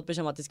 han hadde fått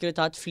beskjed om at de skulle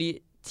ta et fly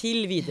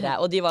til videre,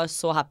 og de var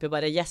så happy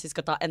bare, yes, vi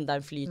skal ta enda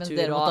en flytur, men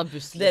dere må ta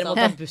bussen, dere må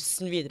ta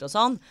bussen videre og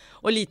sånn.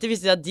 Og lite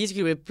visste de at de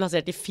skulle bli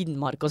plassert i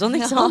Finnmark og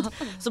sånn, ikke sant?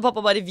 Så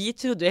pappa bare, vi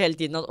trodde jo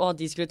hele tiden at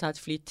de skulle ta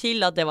et fly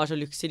til, at det var så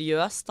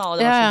luksuriøst da, og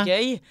det var så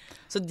gøy.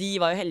 Så de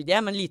var jo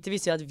heldige, men lite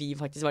visste de at vi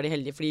faktisk var de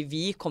heldige, fordi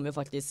vi kom jo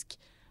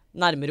faktisk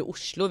nærmere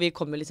Oslo. Vi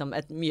kom jo liksom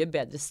et mye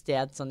bedre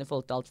sted sånn i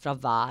forhold til alt fra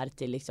vær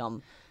til liksom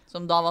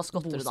som da var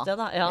Skotterud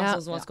da. Ja,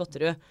 sånn som var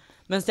Skotterud.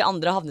 Mens de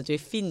andre havnet jo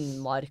i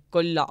Finnmark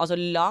og altså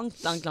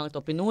langt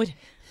opp i nord.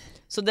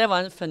 Så det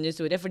var en funny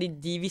historie, fordi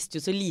de visste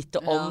jo så lite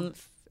om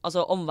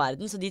altså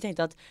omverden, så de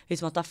tenkte at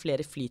liksom at det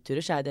flere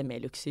flyturer, så det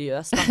mer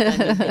luksuriøst. Da.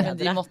 Men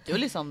de måtte jo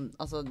liksom,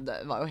 altså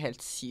det var jo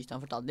helt sykt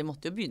han fortalte, de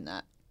måtte jo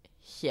begynne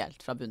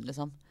helt fra bunnen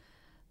liksom.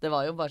 Det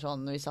var jo bare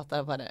sånn, når vi satt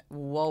der og bare,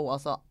 wow,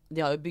 altså,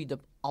 de har jo bygd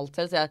opp alt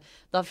selv,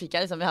 så da fikk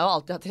jeg liksom, jeg har jo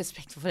alltid hatt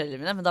respekt for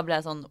foreldrene mine, men da ble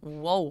jeg sånn,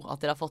 wow, at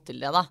dere har fått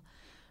til det da.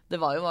 Det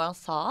var jo hva han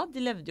sa,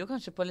 de levde jo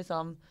kanskje på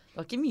liksom, det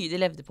var ikke mye de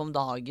levde på om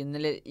dagen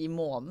eller i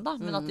måneden da,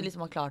 men at de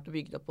liksom har klart å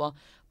bygge det opp, og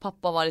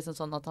pappa var liksom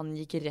sånn at han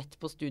gikk rett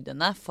på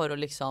studiene for å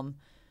liksom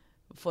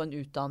få en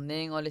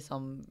utdanning og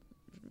liksom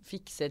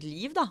fikse et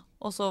liv da,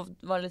 og så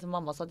var det liksom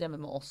mamma satt hjemme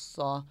med oss,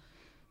 og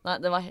nei,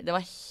 det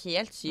var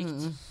helt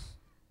sykt.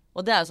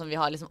 Og det er jo sånn, vi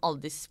har liksom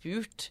aldri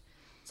spurt,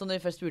 så når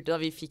vi først spurte da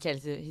vi fikk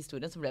hele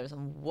historien, så ble vi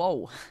sånn,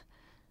 wow.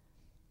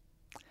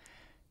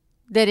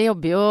 Dere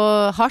jobber jo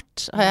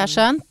hardt, har jeg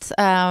skjønt.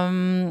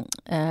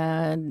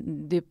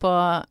 Du på...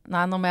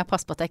 Nei, nå må jeg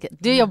passe på at jeg ikke...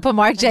 Du jobber på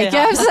Marc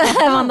Jacobs,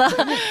 Amanda.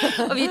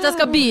 Og vi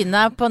skal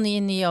begynne på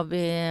ny jobb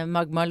i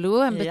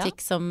Magmaloo, en butikk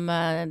som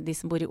de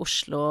som bor i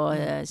Oslo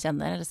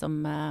kjenner, eller som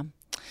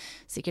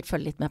sikkert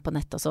følger litt med på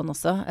nett og sånn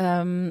også.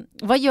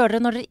 Hva gjør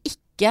dere når dere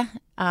ikke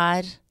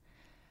er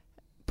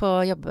på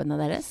jobbene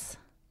deres?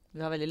 Vi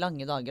har veldig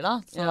lange dager da,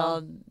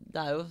 så det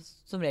er jo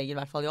som regel i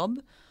hvert fall jobb.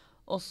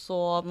 Og så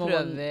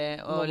prøver vi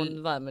å... Må man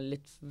være med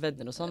litt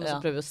venner og sånn, og så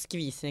prøver vi å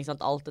skvise inn, ikke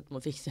sant? Alt dette må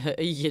fikse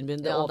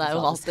øyenbryn, det er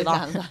jo alt det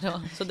der.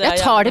 Så det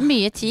tar det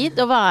mye tid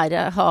å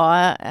ha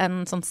en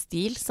sånn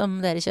stil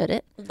som dere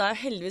kjører? Det er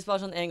jo heldigvis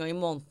bare sånn en gang i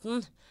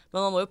måneden, men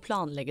man må jo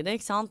planlegge det,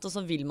 ikke sant? Og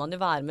så vil man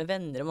jo være med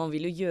venner, og man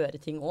vil jo gjøre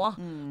ting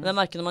også. Men jeg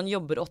merker når man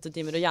jobber 8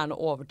 timer og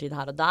gjerne overtid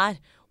her og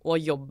der, og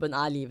jobben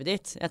er livet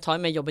ditt, jeg tar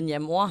jo med jobben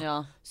hjem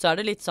også, så er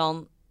det litt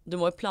sånn, du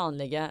må jo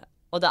planlegge.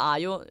 Og det er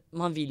jo,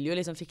 man vil jo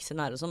liksom fikse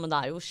nære og sånn, men det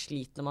er jo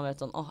slit når man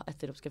vet sånn,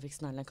 etter jobb skal jeg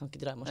fikse nære, jeg kan ikke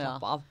dra hjem og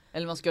slappe av.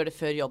 Eller man skal gjøre det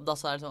før jobb da,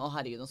 så er det sånn,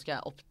 herregud, nå skal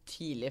jeg opp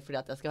tidlig fordi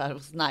at jeg skal være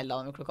hos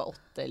negleland klokka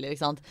 8, eller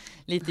ikke sant,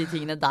 litt de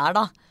tingene der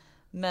da.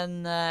 Men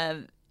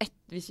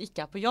hvis vi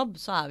ikke er på jobb,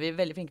 så er vi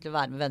veldig flinke til å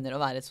være med venner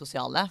og være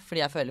sosiale,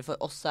 fordi jeg føler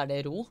for oss er det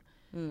ro.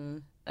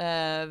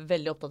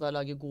 Veldig opptatt av å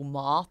lage god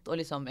mat,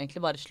 og liksom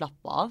egentlig bare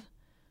slappe av.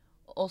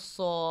 Og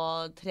så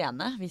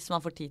trene, hvis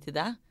man får tid til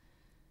det.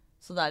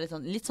 Så det er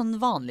litt sånn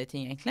vanlige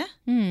ting, egentlig.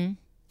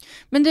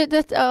 Men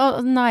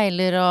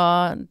negler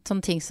og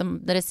sånne ting som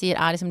dere sier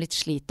er liksom litt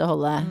slit å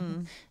holde.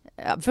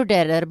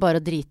 Vurderer dere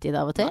bare å drite i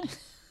det av og til?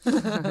 For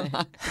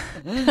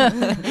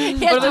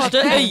det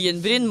første,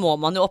 øyenbryn må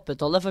man jo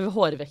opprettholde, for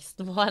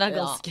hårveksten vår er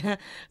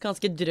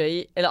ganske drøy,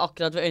 eller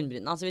akkurat ved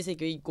øyenbrynene. Altså hvis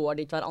ikke vi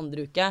går dit hver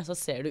andre uke, så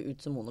ser det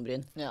ut som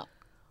monobryn.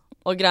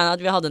 Og greien er at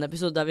vi hadde en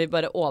episode der vi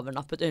bare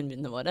overnappet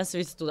øyenbrynene våre, så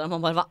vi stod der og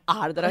man bare, hva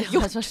er det dere har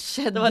gjort?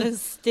 Det var en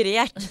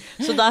strek.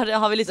 Så der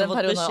har vi liksom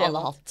fått beskjed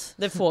om at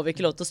det får vi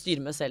ikke lov til å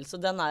styre med selv. Så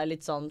den er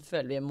litt sånn,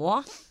 føler vi må.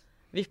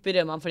 Vipper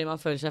gjør man fordi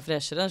man føler seg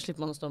freshere,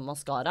 slipper man å stå med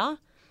mascara.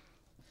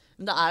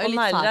 Men det er jo og litt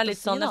negler fælt er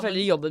litt sånn, jeg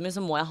føler i jobben min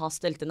så må jeg ha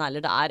stelte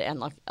negler. Det er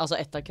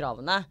et av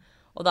kravene.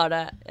 Og da er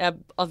det,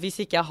 at hvis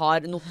ikke jeg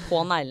har noe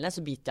på neglene,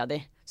 så biter jeg de.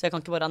 Så jeg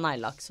kan ikke bare ha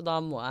neglelakk, så da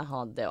må jeg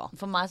ha det også.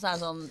 For meg så er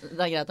det sånn,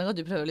 det er greit nok at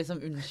du prøver å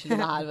liksom unnskylde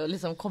det her ved å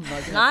liksom komme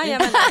deg til.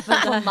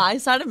 Men for meg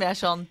så er det mer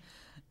sånn,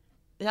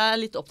 jeg er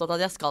litt opptatt av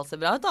at jeg skal se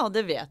bra ut da, og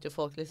det vet jo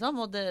folk liksom,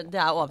 og det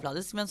er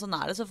overfladisk, men sånn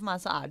er det. Så for meg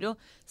så er det jo,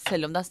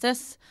 selv om det er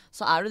stress,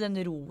 så er det den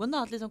roen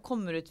da, at liksom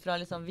kommer ut fra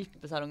liksom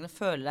vippesalongene,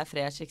 føler deg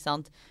fresh, ikke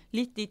sant?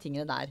 Litt de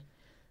tingene der.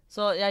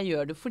 Så jeg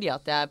gjør det fordi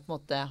at jeg på en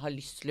måte har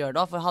lyst til å gjøre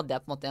det, for hadde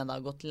jeg på en måte en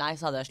dag gått lei,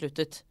 så hadde jeg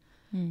sluttet.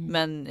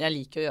 Men jeg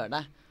liker å gjøre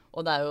det.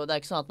 Og det er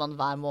ikke sånn at man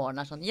hver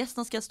morgen er sånn, yes,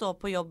 nå skal jeg stå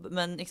opp på jobb,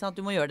 men ikke sant,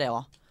 du må gjøre det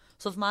også.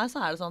 Så for meg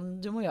så er det sånn,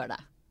 du må gjøre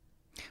det.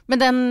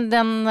 Men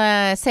den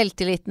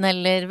selvtilliten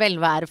eller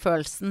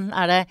velværefølelsen,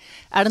 er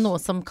det noe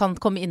som kan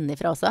komme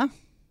innifra også?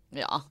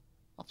 Ja,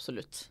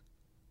 absolutt.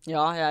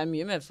 Ja, jeg er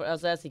mye mer jeg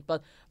er sikker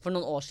på at for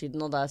noen år siden,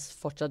 og da jeg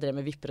fortsatt drev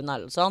med vipper og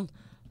negler og sånn,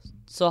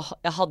 så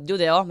jeg hadde jo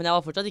det også, men jeg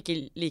var fortsatt ikke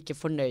like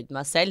fornøyd med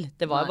meg selv.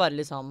 Det var jo bare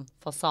liksom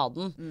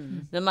fasaden.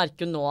 Men jeg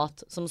merker jo nå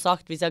at, som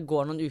sagt, hvis jeg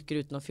går noen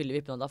uker uten å fylle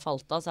vippene og det har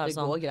falt av, så er det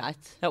sånn, går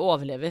greit. Jeg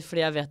overlever,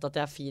 fordi jeg vet at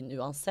jeg er fin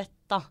uansett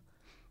da.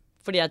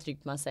 Fordi jeg er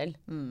trygg på meg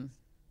selv.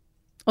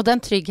 Og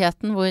den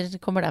tryggheten, hvor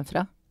kommer den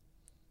fra?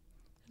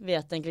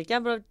 Vet egentlig ikke.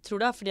 Jeg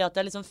tror det er fordi at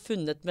jeg har liksom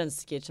funnet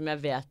mennesker som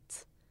jeg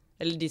vet,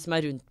 eller de som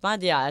er rundt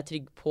meg, de er jeg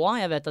trygg på.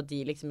 Jeg vet at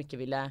de liksom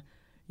ikke ville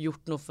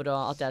gjort noe for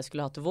at jeg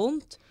skulle ha det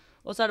vondt.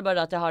 Og så er det bare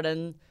det at jeg har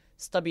den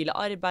stabile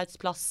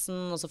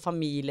arbeidsplassen, og så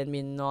familien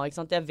min, og ikke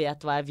sant? Jeg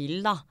vet hva jeg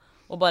vil da.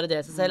 Og bare det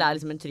i seg selv er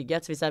liksom en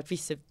trygghet. Så hvis det er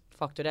visse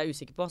faktorer jeg er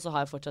usikker på, så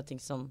har jeg fortsatt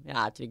ting som jeg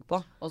er trygg på.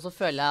 Og så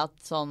føler jeg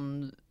at sånn,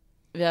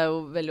 vi er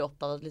jo veldig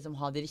opptatt av å liksom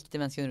ha de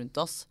riktige menneskene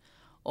rundt oss.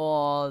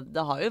 Og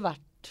det har jo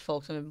vært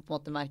folk som vi på en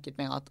måte merket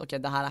med at ok,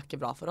 det her er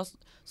ikke bra for oss.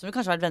 Som vi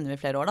kanskje har vært venner med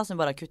i flere år da, som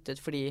vi bare har kuttet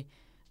fordi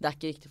det er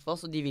ikke riktig for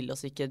oss, og de vil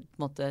oss ikke på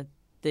en måte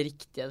det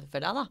riktige,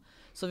 føler jeg da.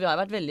 Så vi har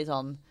vært veldig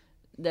sånn,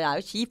 det er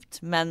jo kjipt,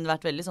 men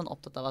vært veldig sånn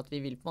opptatt av at vi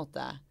vil på en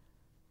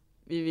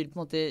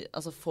måte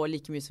altså, få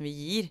like mye som vi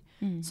gir.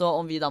 Så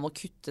om vi da må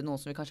kutte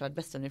noen som vi kanskje har vært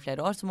bestevenner i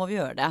flere år, så må vi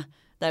gjøre det.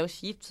 Det er jo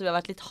kjipt, så vi har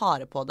vært litt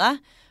harde på det,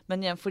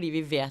 men igjen fordi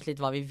vi vet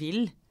litt hva vi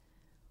vil.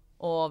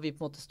 Og vi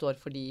på en måte står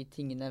for de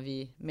tingene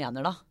vi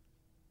mener da.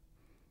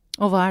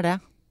 Og hva er det?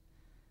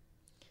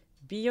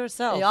 Be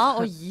yourself. Ja,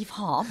 og gi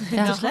faen,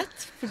 rett og slett.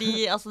 Fordi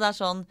altså, det er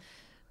sånn,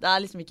 det er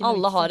liksom ikke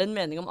Alle har en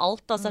mening om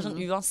alt. Da. Så det er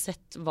sånn,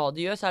 uansett hva du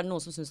gjør, så er det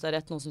noen som synes det er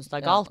rett, noen som synes det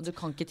er galt. Ja, du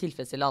kan ikke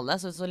tilfredsstille alle,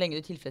 så lenge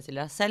du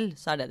tilfredsstiller deg selv,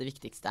 så er det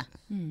viktigste.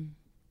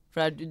 For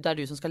det er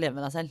du som skal leve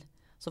med deg selv.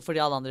 Så får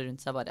de alle andre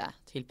rundt seg bare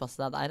tilpasse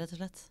deg, rett og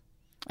slett.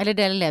 Eller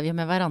dere lever jo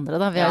med hverandre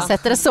da. Vi har jo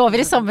sett dere sover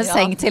i samme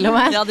seng til og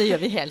med. Ja, det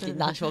gjør vi hele tiden.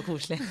 Det er så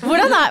koselig.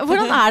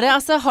 Hvordan er det?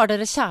 Altså, har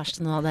dere kjæreste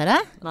noen av dere?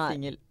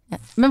 Single. Ja.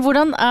 Men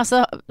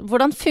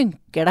hvordan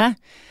funker det?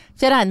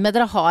 For jeg regner med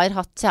dere har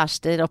hatt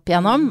kjærester opp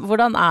igjennom.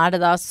 Hvordan er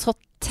det da så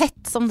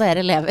tett som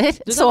dere lever?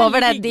 Sover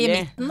dere i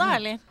midten da,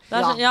 eller?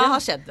 Det har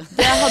skjedd.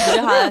 Det hadde vi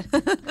her.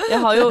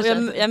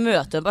 Jeg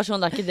møter en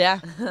person, det er ikke det.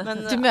 Men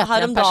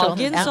her om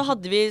dagen så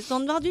hadde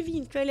vi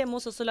vinkveld hjemme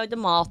hos oss og lagde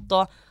mat,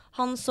 og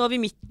han sov i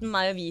midten,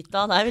 meg og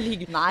Vita. Det er veldig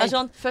hyggelig. Nei,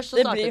 først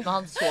så startet med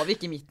han sov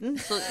ikke i midten,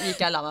 så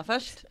gikk jeg og la meg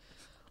først.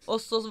 Og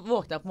så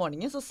våkner jeg på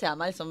morgenen, så ser jeg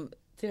meg liksom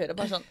til høyre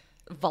bare sånn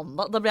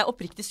Wanda, da ble jeg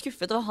oppriktig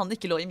skuffet over han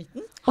ikke lå i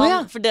midten.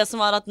 For det som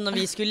var at når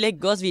vi skulle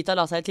legge oss, Vita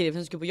la seg tidligere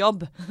for hun skulle på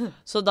jobb.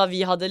 Så da vi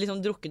hadde liksom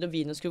drukket opp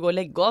vin og skulle gå og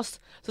legge oss,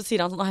 så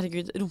sier han sånn,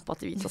 herregud, rumpa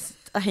til Vita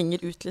jeg henger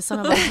ut liksom.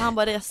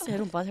 Jeg ser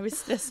rumpa, jeg blir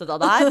stresset av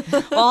det her.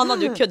 Og han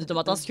hadde jo køddet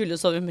om at han skulle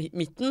sove i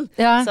midten.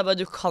 Så jeg bare,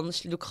 du kan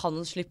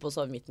slippe å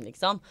sove i midten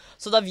liksom.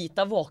 Så da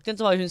Vita våknet,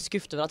 så var hun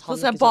skuffet over at han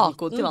ikke sov i midten. Så jeg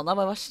bakhodet til Wanda,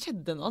 hva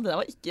skjedde nå? Det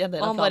var ikke en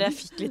del av planen. Jeg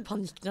fikk litt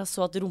panikk når jeg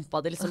så at rumpa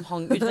det liksom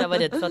hang ut, for jeg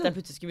var redd for at jeg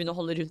plutselig skulle begynne å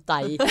holde rundt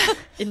deg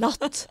i natt.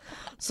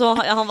 Så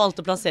han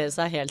valgte å plassere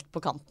seg helt på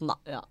kanten da.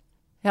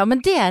 Ja,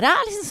 men dere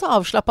er liksom så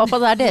avslappet på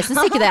det der. Dere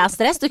synes ikke det er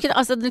stress. Du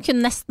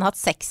kunne nesten hatt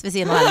sex ved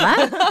siden av henne.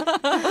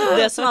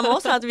 Det som er med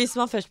oss er at hvis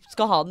man først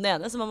skal ha den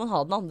ene, så må man ha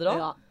den andre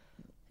også.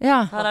 Ja.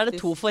 Her er det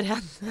 2 for 1.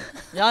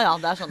 Ja,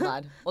 det er sånn det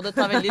er. Og det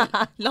tar veldig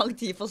lang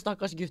tid for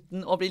stakkars gutten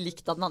å bli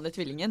likt av den andre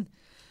tvillingen.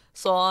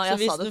 Så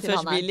hvis du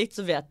først blir likt,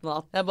 så vet man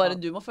at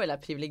du må føle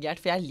deg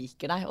privilegert, for jeg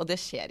liker deg, og det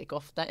skjer ikke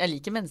ofte. Jeg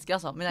liker mennesker,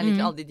 altså, men jeg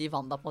liker aldri de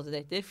Wanda på en måte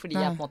dater, fordi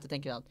jeg på en måte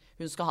tenker at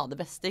hun skal ha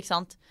det beste, ikke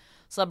sant?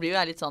 Så da blir jo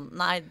jeg litt sånn,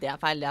 nei, det er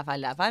feil,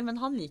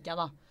 men han liker jeg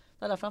da.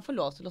 Det er derfor han får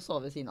lov til å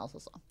sove ved siden av oss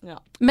også. Ja.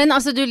 Men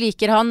altså, du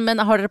liker han,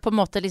 men har dere på en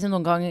måte liksom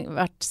noen gang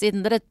vært,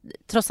 siden dere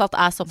tross alt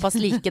er såpass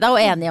like da,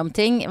 og enige om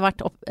ting,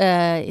 vært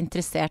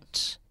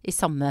interessert i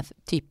samme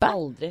type?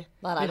 Aldri.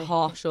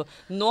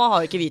 Nå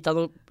har jo ikke Vita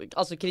noe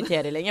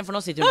kriterier lenger, for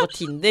nå sitter hun på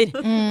Tinder.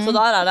 Så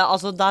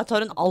der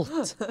tar hun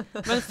alt.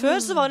 Men før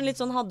så var hun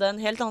litt sånn, hadde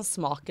en helt annen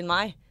smak enn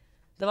meg.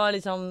 Det var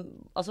liksom,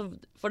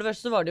 for det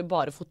første så var det jo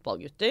bare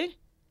fotballgutter.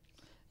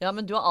 Ja,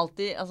 men du har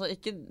alltid,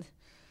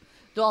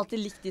 du har alltid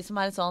likt de som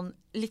er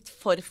litt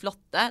for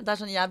flotte. Det er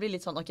sånn, jeg blir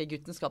litt sånn, ok,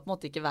 gutten skal på en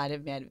måte ikke være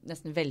mer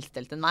nesten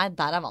velstelt enn meg.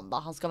 Der er Wanda.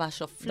 Han skal være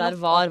så flott. Der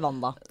var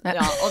Wanda.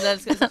 Ja, og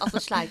det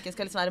sleiken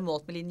skal liksom være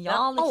målt med linjal.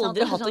 Jeg har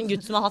aldri hatt en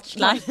gutt som har hatt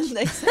sleik.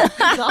 Veldig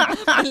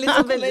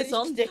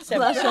sånn. Det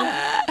er sånn,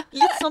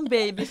 litt sånn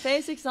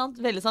babyface, ikke sant?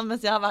 Veldig sånn,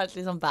 mens jeg har vært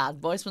litt sånn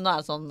bad boys, men nå er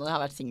det sånn, jeg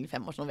har vært single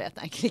 5 år, så nå vet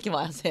jeg egentlig ikke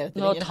hva jeg ser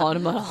etter. Nå tar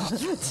hun bare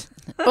alt.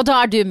 Og da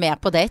er du med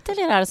på date,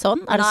 eller er det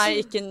sånn?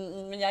 Nei, ikke,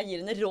 men jeg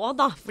gir henne råd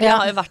da. For jeg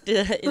har jo vært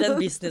i den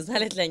businessen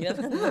her litt lenger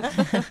enn henne.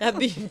 Jeg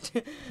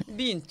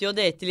begynte jo å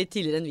date litt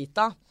tidligere enn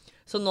Vita.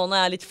 Så nå når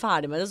jeg er litt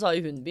ferdig med det, så har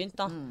jo hun begynt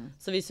da.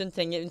 Så hvis hun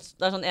trenger,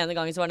 det er sånn ene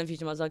gangen så var det en fyr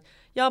som hadde sagt,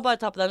 ja, bare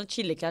ta på deg noen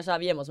chilleklær, så er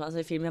vi hjemme hos meg, så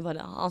i film, jeg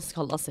bare, han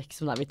skal ha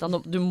sex med deg, Vita.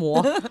 Du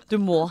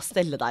må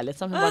stelle deg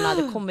liksom. Hun bare, nei,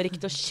 det kommer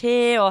ikke til å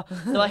skje, og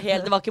det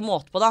var ikke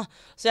måte på da.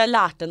 Så jeg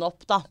lærte henne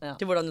opp da,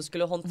 til hvordan hun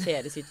skulle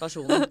håndtere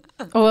situasjonen.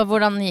 Og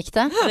hvordan gikk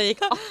det? Det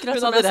gikk akkurat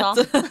som jeg sa.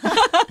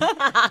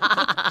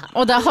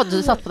 Og da hadde du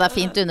tatt på deg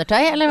fint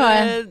undertøy, eller hva?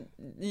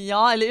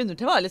 Ja, eller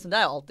undertøy var liksom, det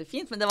er jo alltid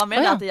fint, men det var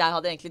mer det at jeg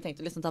hadde egentlig tenkt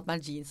å liksom ta på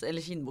meg jeans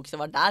eller skinnbukse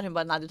var der. Hun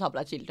bare, nei, du tar på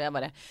deg chilletøy. Jeg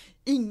bare,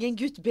 ingen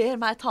gutt ber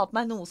meg ta på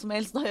meg noe som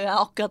helst, da gjør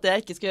jeg akkurat det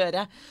jeg ikke skal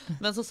gjøre.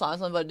 Men så sa hun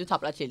sånn, bare, du tar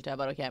på deg chilletøy.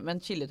 Jeg bare, ok, men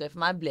chilletøy for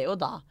meg ble jo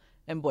da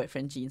en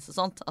boyfriend jeans og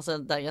sånt. Altså,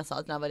 jeg sa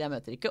til henne, jeg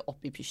møter ikke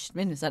opp i pysjen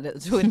min, hvis det er det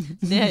du tror.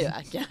 Det gjør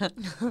jeg ikke.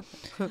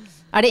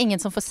 Er det ingen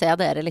som får se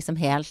dere liksom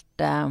helt,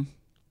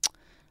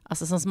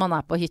 altså sånn som man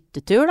er på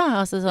hyttetur da?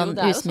 Altså sånn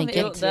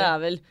usminkelt? Jo, det er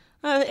vel...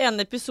 En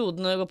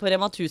episoden å gå på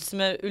Rema 1000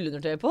 med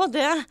ullundertøy på,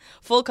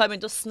 folk har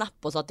begynt å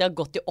snappe oss at de har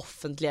gått i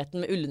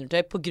offentligheten med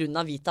ullundertøy på grunn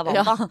av Vita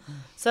Wanda. Ja.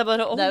 Så jeg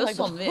bare, det er jo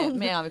sånn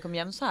med en gang vi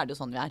kommer hjem, så er det jo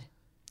sånn vi er.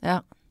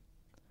 Ja.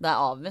 Det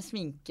er av med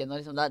sminken,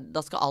 og liksom,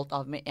 da skal alt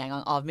av med en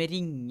gang, av med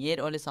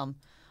ringer, og liksom,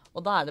 og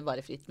da er det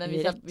bare fritt. Men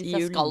hvis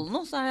jeg skal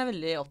noe, så er jeg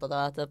veldig opptatt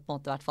av at det på en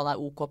måte i hvert fall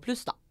er OK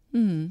pluss da.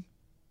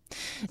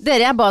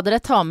 Dere, jeg ba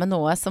dere ta med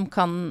noe som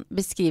kan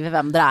beskrive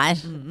hvem dere er.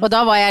 Og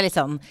da var jeg litt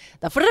sånn,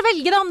 da får dere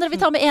velge det andre, vi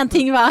tar med en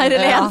ting hver,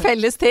 eller en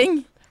felles ting.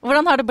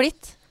 Hvordan har det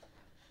blitt?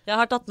 Jeg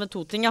har tatt med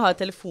 2 ting. Jeg har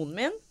telefonen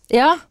min.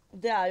 Ja.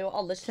 Det er jo,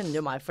 alle kjenner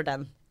jo meg for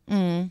den.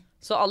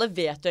 Så alle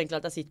vet jo egentlig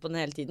at jeg sitter på den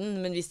hele tiden,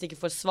 men hvis de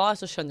ikke får svar,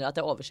 så skjønner jeg at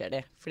jeg overser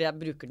de, fordi jeg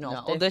bruker den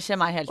alltid. Ja, og det skjer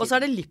meg hele tiden. Og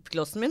så er det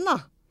lipglossen min da.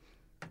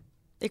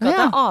 Ikke at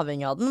jeg er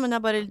avhengig av den, men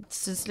jeg bare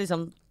synes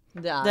liksom,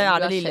 det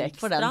er det lille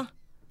ekstra.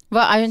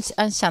 Hva er hun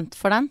kjent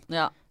for den?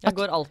 Ja. Jeg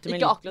går alltid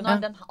med Ikke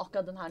lipgloss.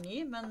 akkurat den her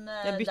ny, men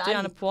Jeg bytter det er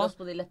gjerne på. lipgloss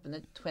på de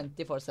leppene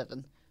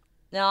 24/7.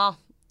 Ja,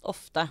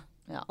 ofte.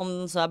 Ja. Om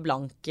den så er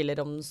blank, eller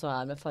om den så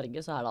er med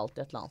farge, så er det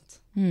alltid et eller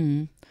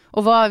annet.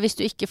 Og hva hvis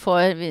du ikke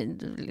får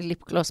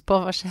lipgloss på?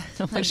 Hva skjer?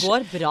 Det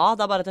går bra,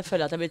 det er bare at jeg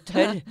føler at jeg blir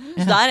tørr.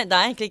 Så det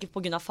er egentlig ikke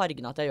på grunn av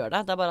fargen at jeg gjør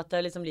det. Det er bare at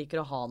jeg liksom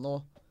liker å ha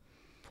noe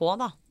på,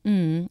 da.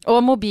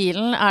 Og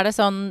mobilen, er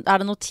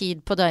det noe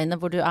tid på døgnet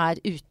hvor du er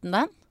uten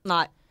den?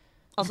 Nei.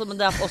 Altså, men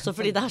det er også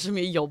fordi det er så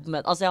mye jobb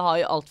med. Altså, jeg har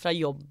jo alt fra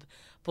jobb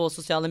på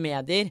sosiale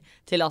medier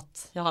til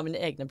at jeg har mine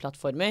egne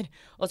plattformer.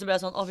 Og så blir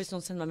jeg sånn, hvis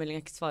noen sender meg melding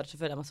og ikke svarer, så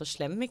føler jeg meg så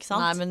slem, ikke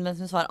sant? Nei, men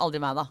hun svarer aldri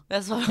meg da.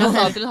 Jeg sa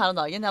til hun her om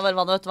dagen. Jeg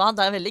bare, vet du hva?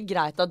 Det er veldig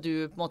greit at du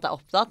på en måte er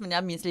opptatt, men jeg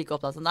er minst like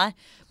opptatt som deg.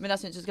 Men jeg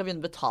synes du skal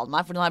begynne å betale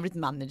meg, for nå har jeg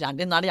blitt manageren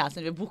din. Nå er det jeg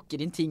som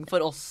booker inn ting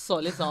for oss,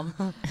 og liksom.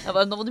 Jeg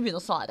bare, nå må du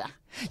begynne å svare.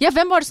 Ja,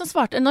 hvem var det som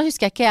svarte? Nå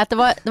husker jeg ikke helt.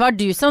 Det var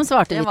du som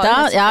svarte, Det var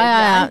Vita. jo Ja,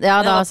 Jeg da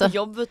var altså.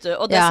 på jobb, vet du.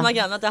 Og det Ja. som er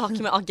greia med at jeg har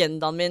ikke med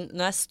agendaen min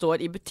når jeg står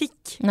i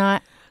butikk. Nei.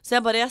 Så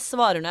jeg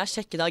svarer når jeg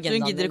sjekker det Så hun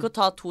agendaen gidder min. ikke å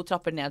ta 2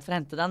 trapper ned for å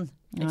hente den.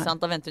 Ikke sant?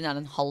 Da venter hun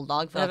gjerne en halv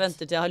dag. For Jeg at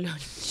venter til jeg har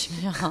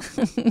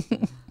lunsj.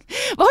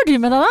 Hva har du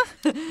med deg,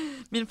 da?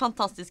 min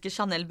fantastiske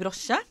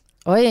Chanel-brosje.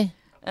 Oi.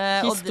 og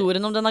det-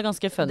 Historien om den er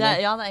ganske funny.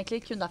 Det er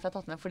egentlig kun derfor jeg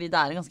har tatt med, fordi det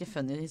er en ganske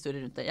funny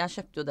historie rundt det. Jeg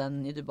kjøpte jo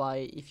den i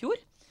Dubai i fjor,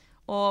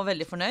 og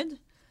veldig fornøyd.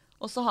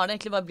 Og så har det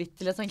egentlig bare blitt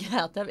til en sånn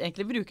greie at jeg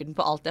egentlig bruker den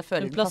på alt jeg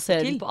føler Hun den passer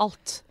plasserer til. den på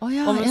alt. Å,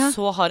 ja, Om hun ja.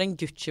 så har en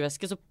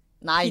Gucci-veske, så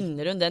Nei.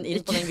 pinner hun den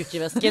inn på den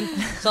Gucci-vesken.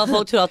 Så at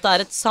folk tror at det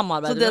er et Så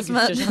samarbeid det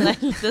mellom Gucci og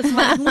Chanel. det som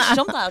er litt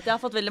morsomt, er at jeg har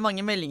fått veldig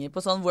mange meldinger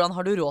på sånn hvordan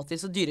har du råd til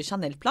så dyre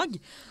Chanel-plagg?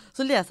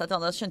 Så leser jeg til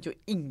andre, jeg skjønte jo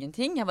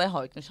ingenting. Jeg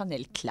har jo ikke noen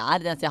Chanel-klær.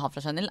 Det eneste jeg har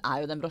fra Chanel,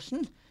 er jo den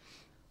brosjen.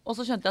 Og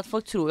så skjønte jeg at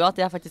folk tror jo at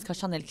jeg faktisk har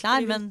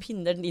Chanel-klær, Fordi men hun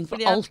pinner den inn på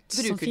fordi jeg alt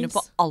som bruker den finnes.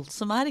 på alt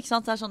som er, ikke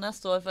sant? Det er sånn når jeg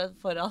står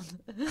foran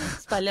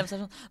speilet hjemme, så er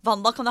det sånn,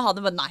 Wanda, kan jeg ha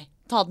den? Men nei,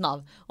 ta den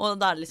av. Og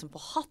da er det liksom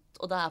på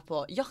hatt, og det er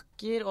på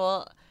jakker,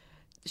 og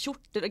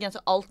skjorter og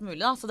genser, alt mulig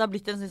da. Så det har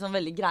blitt en sånn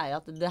veldig greie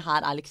at det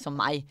her er liksom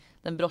meg.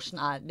 Den brosjen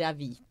det er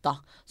Vita.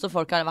 Så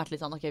folk har vært litt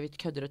sånn, ok, vi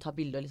kødder og tar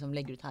bilder og liksom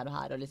legger ut her og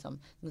her, og liksom,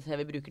 nå ser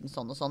vi bruker den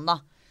sånn og sånn da.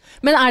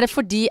 Men er det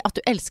fordi at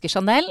du elsker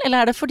Chanel,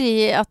 eller er det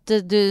fordi at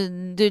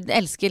du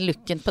elsker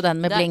looken på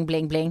den med Det er- bling,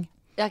 bling, bling?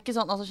 Jeg er ikke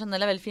sånn, altså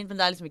Chanel er veldig fint, men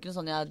det er liksom ikke noe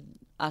sånn jeg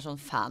er sånn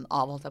fan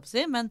av, holdt jeg på å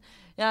si. Men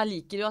jeg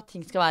liker jo at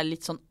ting skal være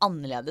litt sånn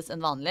annerledes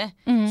enn vanlig.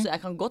 Så jeg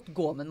kan godt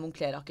gå med en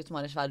Moncler-jakke som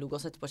har en svær logo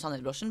og sette på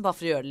Chanel-brosjen, bare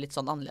for å gjøre det litt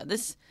sånn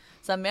annerledes.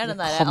 Så det er mer den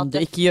der kan at du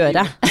det- ikke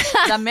gjøre.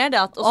 Det er mer det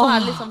at, og så er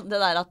det liksom det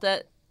der at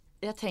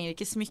jeg trenger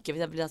ikke smykke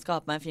hvis jeg skal ha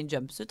på meg en fin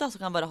jumpsuit, da, så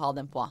kan jeg bare ha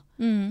den på.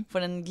 For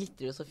den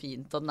glitrer jo så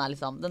fint, og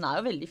den er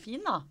jo veldig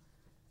fin da.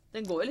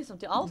 Den går jo liksom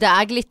til alt. Det er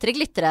Ja, og det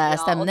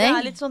glitre-glitre-stemning.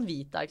 er litt sånn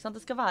Vita, ikke sant?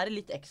 Det skal være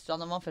litt ekstra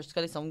når man først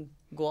skal liksom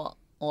gå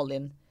all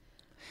in.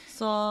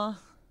 Så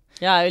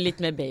Jeg er jo litt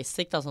mer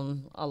basic, da,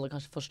 som alle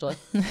kanskje forstår.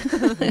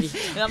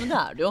 ja, men det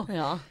er det jo.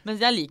 Ja. Men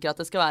jeg liker at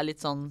det skal være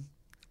litt sånn,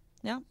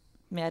 ja,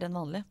 mer enn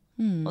vanlig.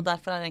 Og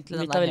derfor er egentlig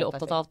den Litt der er veldig helt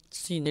opptatt perfekt. av at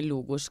synlige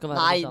logoer skal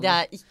være Nei, det det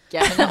samme. er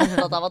ikke. Men jeg er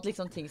opptatt av at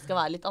liksom, ting skal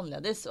være litt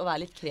annerledes, og være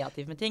litt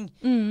kreativ med ting.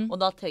 Og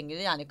da trenger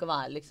det gjerne ikke å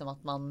være liksom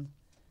at man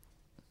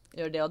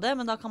gjør det og det,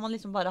 men da kan man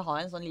liksom bare ha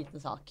en sånn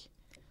liten sak.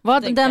 Hva,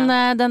 tenker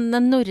den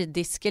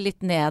nordiske,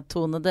 litt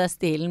nedtonede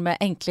stilen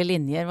med enkle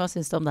linjer, hva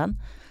syns du om den?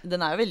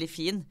 Den er jo veldig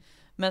fin,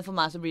 men for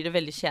meg så blir det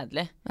veldig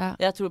kjedelig. Ja.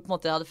 Jeg tror på en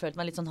måte jeg hadde følt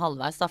meg litt sånn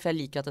halvveis da, for jeg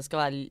liker at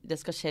det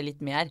skal skje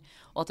litt mer,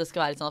 og at det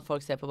skal være litt sånn at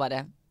folk ser på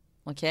bare,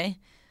 ok?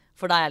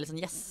 For da er jeg litt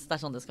sånn, yes, det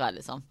er sånn det skal være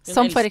liksom. Hun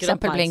Som for elsker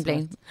eksempel bling,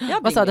 bling. oppmerksomhet. Ja,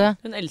 Hva sa du?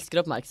 Hun elsker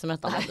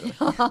oppmerksomhet. Da, med andre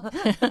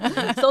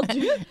ord. Så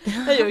du?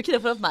 Jeg gjør jo ikke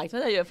det for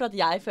oppmerksomhet, jeg gjør det for at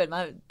jeg føler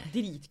meg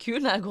dritkul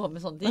når jeg går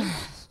med sånne ting.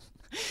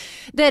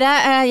 Dere,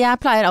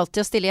 jeg pleier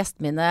alltid å stille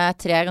gjestene mine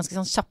 3 ganske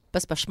sånn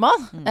kjappe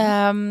spørsmål.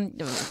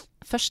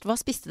 Først, hva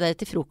spiste dere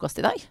til frokost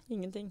i dag?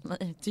 Ingenting.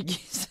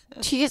 Tyggis.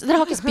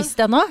 Dere har ikke spist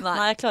det ennå?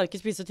 Nei, jeg klarer ikke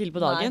å spise tidlig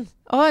på dagen.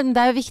 Det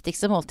er jo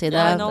viktigste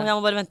måltidet. Jeg må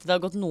bare vente til det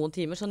har gått noen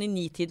timer. Sånn i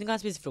 9-tiden kan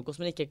jeg spise frokost,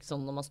 men ikke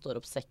sånn når man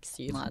står opp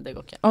 6-7. Nei, det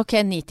går ikke. Ok,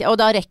 9. Og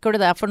da rekker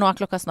du det, for nå er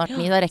klokka snart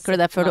 9. Da rekker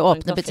du det før du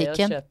åpner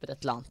butikken. Og kjøper et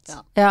eller annet.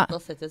 Ja. Ja,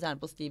 Da setter vi oss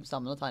gjerne på Stib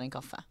sammen og tar en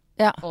kaffe.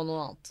 ja. Og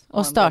noe annet.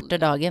 Og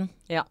starter dagen.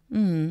 Ja.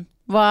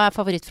 Hva er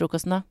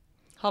favorittfrokosten da?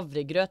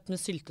 Havregrøt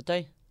med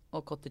syltetøy.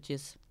 Og cottage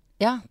cheese.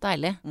 Ja,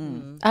 deilig.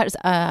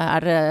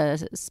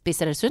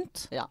 Spiser dere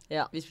sunt?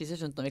 Ja. Vi spiser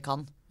sunt når vi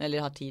kan.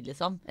 Eller har tid,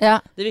 liksom. Ja.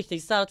 Det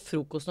viktigste er at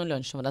frokosten og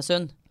lunsjen vår er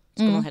sunn.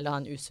 Så kan man heller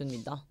ha en usunn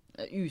middag.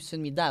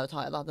 Usunn middag er jo å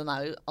ta i, da. Den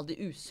er jo aldri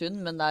usunn,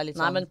 men det er litt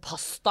sånn Nei, men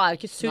pasta er jo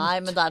ikke sunt. Nei,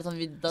 men det er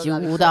sånn da Jo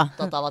er vi da.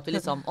 opptatt av at vi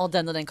liksom Å,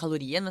 den og den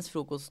kalorien. Mens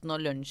frokosten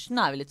og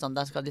lunsjen er vi litt sånn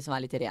der skal det liksom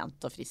være litt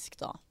rent og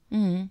friskt. Og.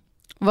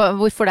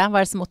 Hvorfor det?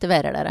 Hva er det som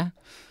motiverer dere?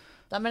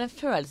 Det er med den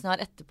følelsen jeg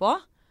har etterpå.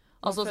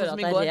 Altså, føler sånn som at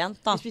i det er går.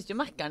 rent, da. Vi spiste jo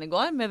Mækkern i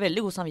går med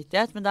veldig god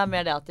samvittighet, men det er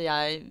mer det at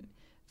jeg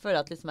føler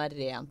at det liksom er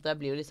rent. Og jeg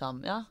blir jo liksom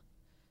Ja,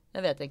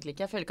 jeg vet egentlig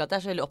ikke. Jeg føler ikke at jeg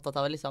er så veldig opptatt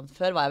av liksom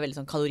før var jeg veldig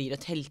sånn kalorier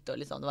og telte, og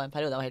liksom det var en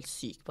periode jeg var helt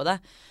syk på det.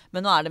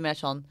 Men nå er det mer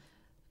sånn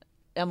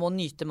jeg må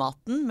nyte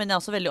maten, men jeg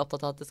er også veldig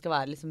opptatt av at det skal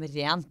være liksom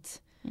rent.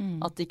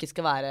 At det ikke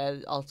skal være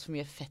alt for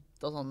mye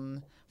fett og sånn.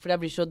 Fordi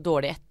jeg blir så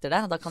dårlig etter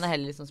det. Da kan jeg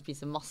heller liksom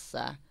spise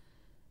masse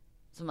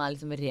som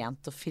liksom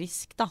rent og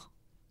frisk, da.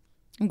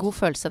 En god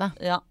følelse, da.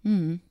 Ja.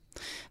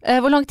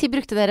 Hvor lang tid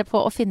brukte dere på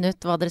å finne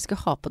ut hva dere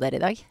skulle ha på dere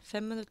i dag?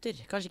 5 minutter.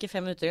 Kanskje ikke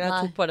 5 minutter. Jeg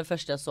tok bare det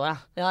første jeg så,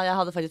 Ja, jeg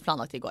hadde faktisk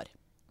planlagt i går.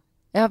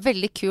 Ja,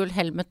 veldig kul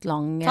Helmut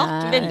Lang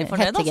veldig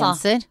fornøyd,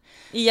 hettegenser.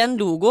 Igjen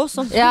logo,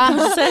 som Ja.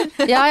 du ser.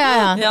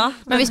 Ja.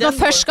 Men hvis man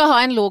først skal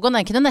ha en logo,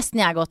 den kunne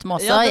nesten jeg gått med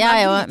også. Ja, den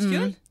jeg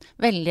dritkul.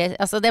 Veldig,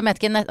 det mente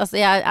ikke,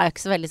 jeg jo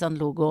ikke så veldig sånn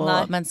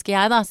logomenneske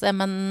jeg da,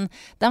 men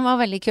den var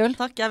veldig kul.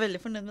 Takk, jeg er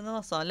veldig fornøyd med den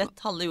altså.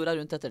 Lett halve jorda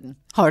rundt etter den.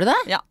 Har du det?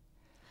 Ja.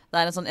 Det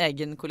er en sånn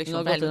egen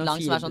kolleksjon på Helmut Lang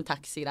som er sånn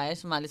taxi-greier,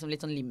 som er liksom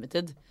litt sånn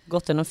limited.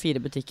 Gått gjennom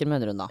 4 butikker,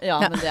 mener hun da. Ja,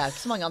 men det er jo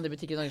ikke så mange andre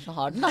butikker i Norge som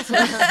har den, altså.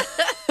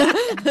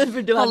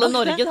 Halve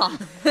Norge, da.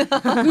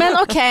 Men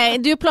ok,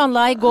 du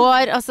planla i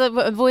går, altså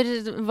hva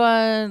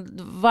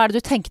er det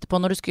du tenkte på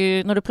når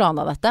du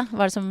planla dette?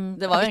 Hva er det som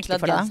Det var jo er egentlig viktig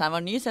at for deg? genseren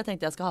var ny, så jeg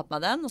tenkte jeg skal ha på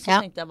meg den. Og så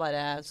tenkte jeg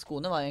bare,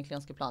 skoene var jo egentlig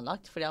ganske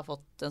planlagt, fordi jeg har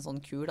fått en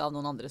sånn kul av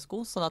noen andre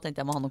sko, så da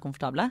tenkte jeg må ha noe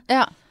komfortable.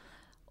 Ja.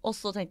 Og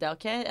så tenkte jeg,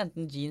 ok,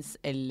 enten jeans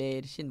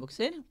eller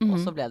skinnbukser, og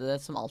så ble det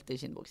som alltid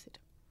skinnbukser.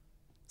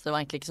 Så det var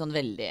egentlig ikke sånn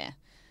veldig...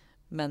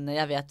 Men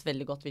jeg vet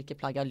veldig godt hvilke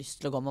plagg jeg har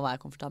lyst til å gå med og hva jeg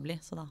er komfortabel i,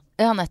 så da.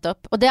 Ja,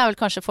 nettopp. Og det er vel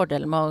kanskje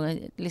fordelen med å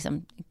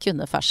liksom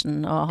kunne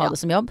fashion og ha det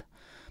som jobb.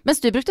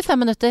 Mens du brukte 5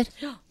 minutter.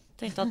 Ja.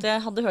 Tenkte at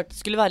jeg hadde hørt det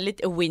skulle være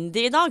litt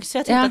windy i dag, så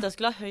jeg tenkte at jeg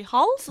skulle ha høy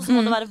hals, og så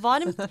må det være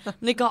varmt,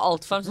 men ikke ha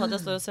alt for sånn at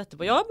jeg står og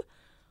svetter på jobb.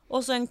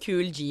 Og så en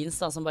kul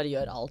jeans da, som bare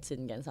gjør alt,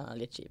 siden genseren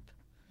er litt kjip.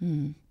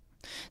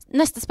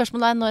 Neste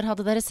spørsmål er, når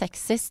hadde dere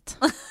sex sist?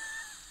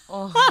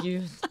 Åh,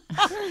 Gud.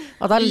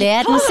 Og da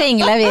ler den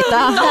single Vita.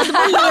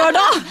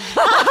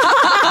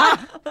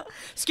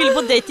 Skulle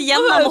på date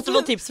igjen, da måtte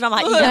få tips fra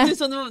meg. Nå er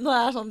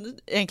jeg sånn,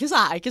 egentlig så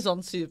er jeg ikke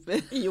sånn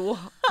super. Jo,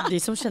 de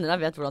som kjenner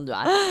deg vet hvordan du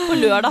er. På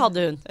lørdag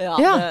hadde hun.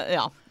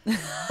 Ja.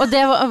 Og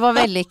det var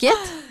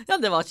vellykket? Ja,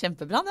 det var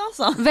kjempebra det,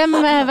 altså.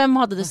 Hvem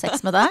hadde du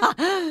sex med der?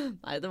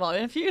 Nei, det var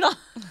jo en fyr, da.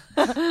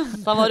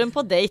 Da var hun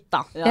på date,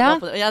 da. Ja.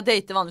 Jeg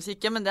dater vanligvis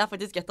ikke, men det er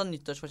faktisk et av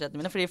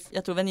nyttårsforsettene mine, fordi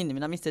jeg tror venninnene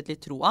mine har mistet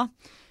litt troa.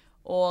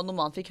 Og når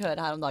man fikk høre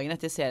her om dagen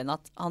etter serien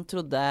at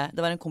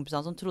det var en kompis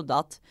av han som trodde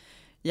at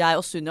jeg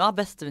og Sunniva,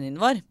 bestevenninnen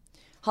vår,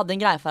 hadde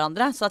en greie for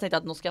hverandre. Så da tenkte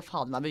jeg at nå skal jeg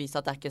fader meg bevise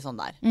at det er ikke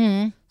sånn der.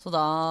 Så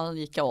da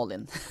gikk jeg all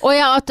in. Og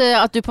ja,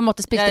 at du på en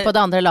måte spilte på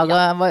det andre laget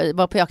og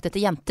var på jakt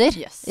etter jenter?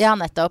 Yes. Ja,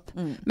 nettopp.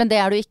 Men det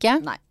er du ikke?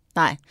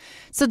 Nei.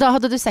 Så da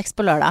hadde du sex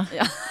på lørdag?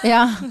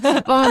 Ja.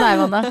 Hva med deg,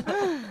 Wanda?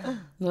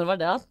 Når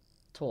var det?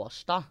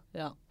 Torsdag.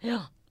 Ja.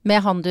 Med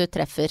han du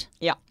treffer?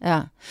 Ja.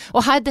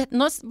 Og her,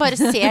 nå bare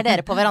ser dere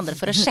på hverandre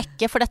for å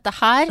sjekke, for dette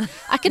her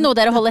er ikke noe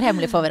dere holder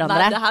hemmelig for hverandre.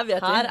 Nei, det her vet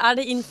vi. Her er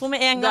det info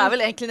med en gang. Det er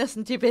vel egentlig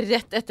nesten type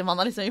rett etter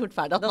man har liksom gjort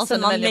ferdig at Da man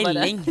sender man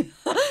melding.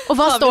 Og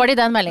hva står det i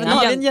den Nå meldinga?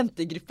 har vi en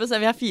jentegruppe,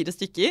 så vi er 4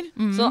 stykker.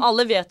 Så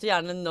alle vet jo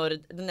gjerne når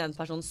den ene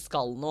personen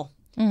skal noe.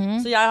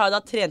 Så jeg har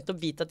da trent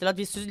opp Vita til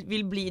at hvis du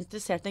vil bli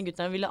interessert i en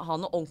gutt og vil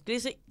ha noe ordentlig,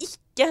 så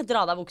ikke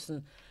dra deg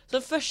buksen. Så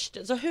først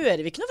så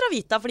hører vi ikke noe fra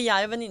Vita, fordi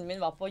jeg og venninnen min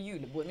var på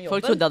julebord med jobben.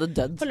 Folk trodde jeg hadde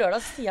dødd. På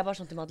lørdag sier jeg bare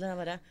sånn til Madeleine, jeg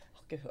bare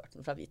har ikke hørt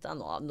noe fra Vita.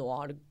 Nå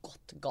har det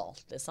gått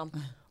galt, liksom.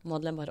 Og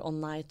Madeleine bare å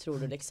nei, tror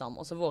du liksom.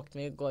 Og så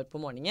våkner vi i går på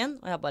morgenen,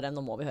 og jeg bare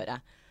nå må vi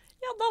høre.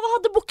 Ja, da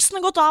hadde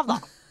buksene gått av,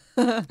 da.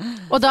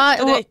 Og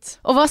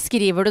hva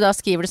skriver du da?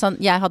 Skriver du sånn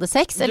 'jeg hadde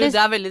sex'? Du, Eller?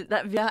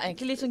 vi er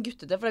egentlig litt sånn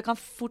guttete, for det kan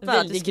fort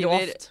være Veldig at,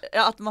 grovt.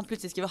 at man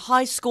plutselig skriver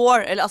 'high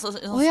score', eller, altså,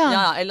 sånn,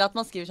 ja. eller at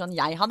man skriver sånn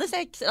 'jeg hadde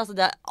sex'. Altså,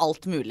 det er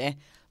alt mulig.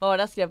 Hva var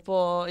det jeg skrev på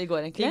i går,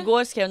 egentlig? I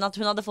går skrev hun at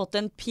hun hadde fått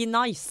en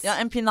P-nice. Ja,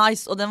 en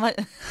P-nice, og den var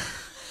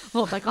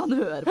Nå håper jeg ikke han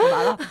hører på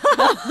deg, da.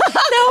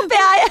 Det håper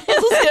jeg!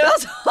 Så skrev jeg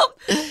sånn.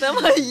 Den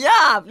var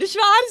jævlig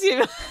svær,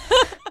 skriver jeg.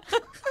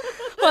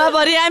 Og jeg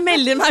bare, jeg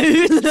melder meg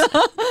ut.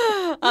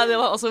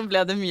 Og så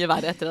ble det mye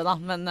verre etter det, da.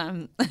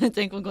 Men jeg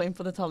trenger ikke å gå inn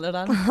på detaljer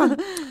der.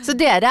 Så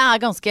dere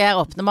er ganske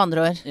åpne, med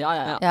andre ord?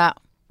 Ja.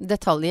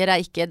 Detaljer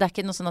er ikke Det er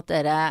ikke noe sånn at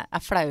dere er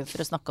flaue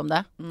for å snakke om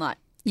det? Nei.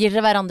 Gir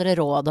dere hverandre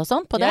råd og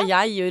sånn på det?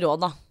 Ja, jeg gir råd,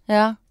 da.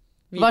 Ja.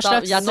 Hva Vita,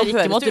 slags jeg tar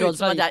ikke imot råd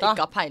fra at jeg Vita.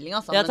 ikke har peiling,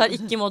 altså. Jeg tar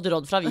ikke imot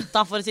råd fra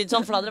Vita, for å si det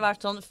sånn. For da hadde det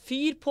vært sånn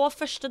fyr på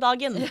første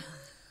dagen.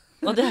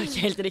 Og det er jo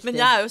ikke helt riktig. Men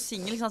jeg er jo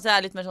singel, så jeg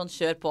er litt mer sånn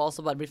kjør på og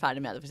så bare bli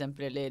ferdig med det, for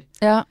eksempel. Eller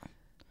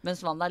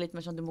mens Wanda er litt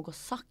mer sånn du må gå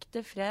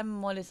sakte frem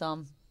og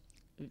liksom.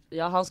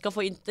 Ja, han skal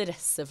få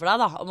interesse for deg,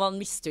 da. Og man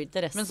mister jo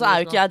interessen. Men så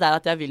er jo ikke jeg der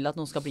at jeg vil at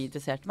noen skal bli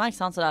interessert i meg,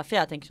 ikke sant? Så derfor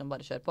jeg tenker sånn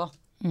bare kjør på.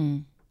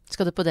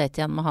 Skal du på date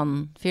igjen med han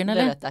fyren,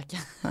 eller? Det vet jeg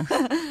ikke.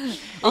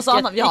 Altså,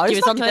 vi har jo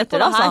snakket etter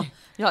det, altså.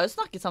 Vi har jo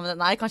snakket sammen.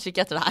 Nei, kanskje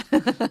ikke etter det her.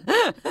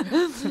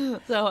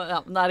 Så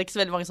ja, men det er ikke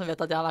så veldig mange som vet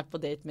at jeg har vært på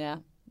date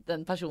med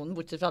den personen,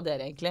 bortsett fra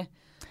dere, egentlig.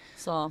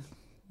 Så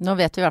nå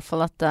vet vi i hvert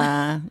fall at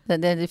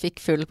du fikk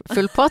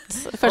full pott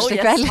første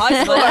kveld.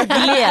 High score.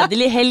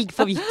 Gledelig helg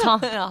for Vita.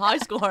 Ja,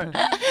 high score.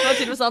 Det var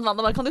til og med sånn at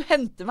Wanda bare, kan du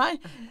hente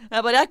meg?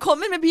 Jeg bare, jeg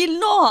kommer med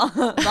bilen nå!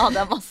 Da hadde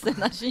jeg masse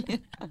energi.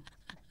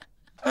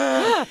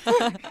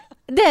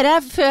 Dere,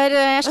 før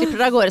jeg slipper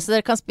dere av gårde så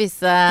dere kan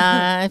spise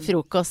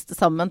frokost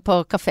sammen på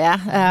kafé,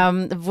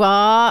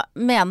 hva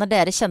mener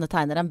dere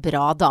kjennetegner en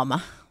bra dame?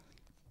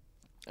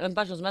 En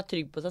person som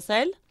trygg på seg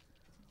selv,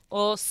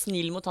 og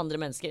snill mot andre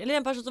mennesker. Eller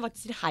en person som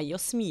faktisk sier hei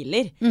og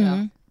smiler.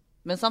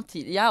 Men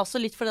samtidig, jeg også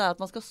litt for det der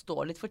at man skal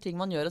stå litt for ting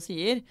man gjør og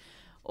sier.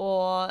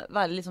 Og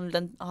være, liksom,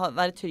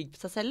 være trygg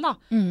på seg selv, da.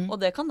 Og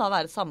det kan da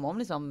være samme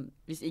om liksom,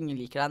 hvis ingen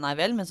liker deg, nei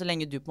vel, men så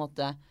lenge du på en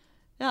måte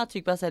er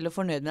trygg på deg selv og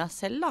fornøyd med deg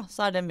selv, da,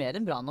 så det mer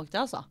enn bra nok, det,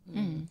 altså.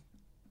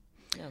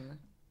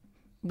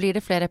 Blir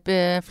det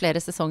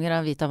flere sesonger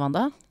av Vita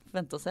Wanda?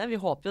 Vent og se, vi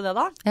håper jo det,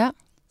 da. Ja.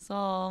 Så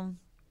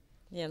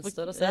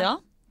Gjenstår å se. Ja.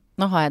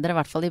 Nå har jeg dere i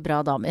hvert fall i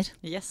Bra damer.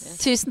 Yes.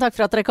 Tusen takk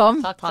for at dere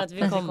kom. Takk for at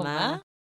vi kom med.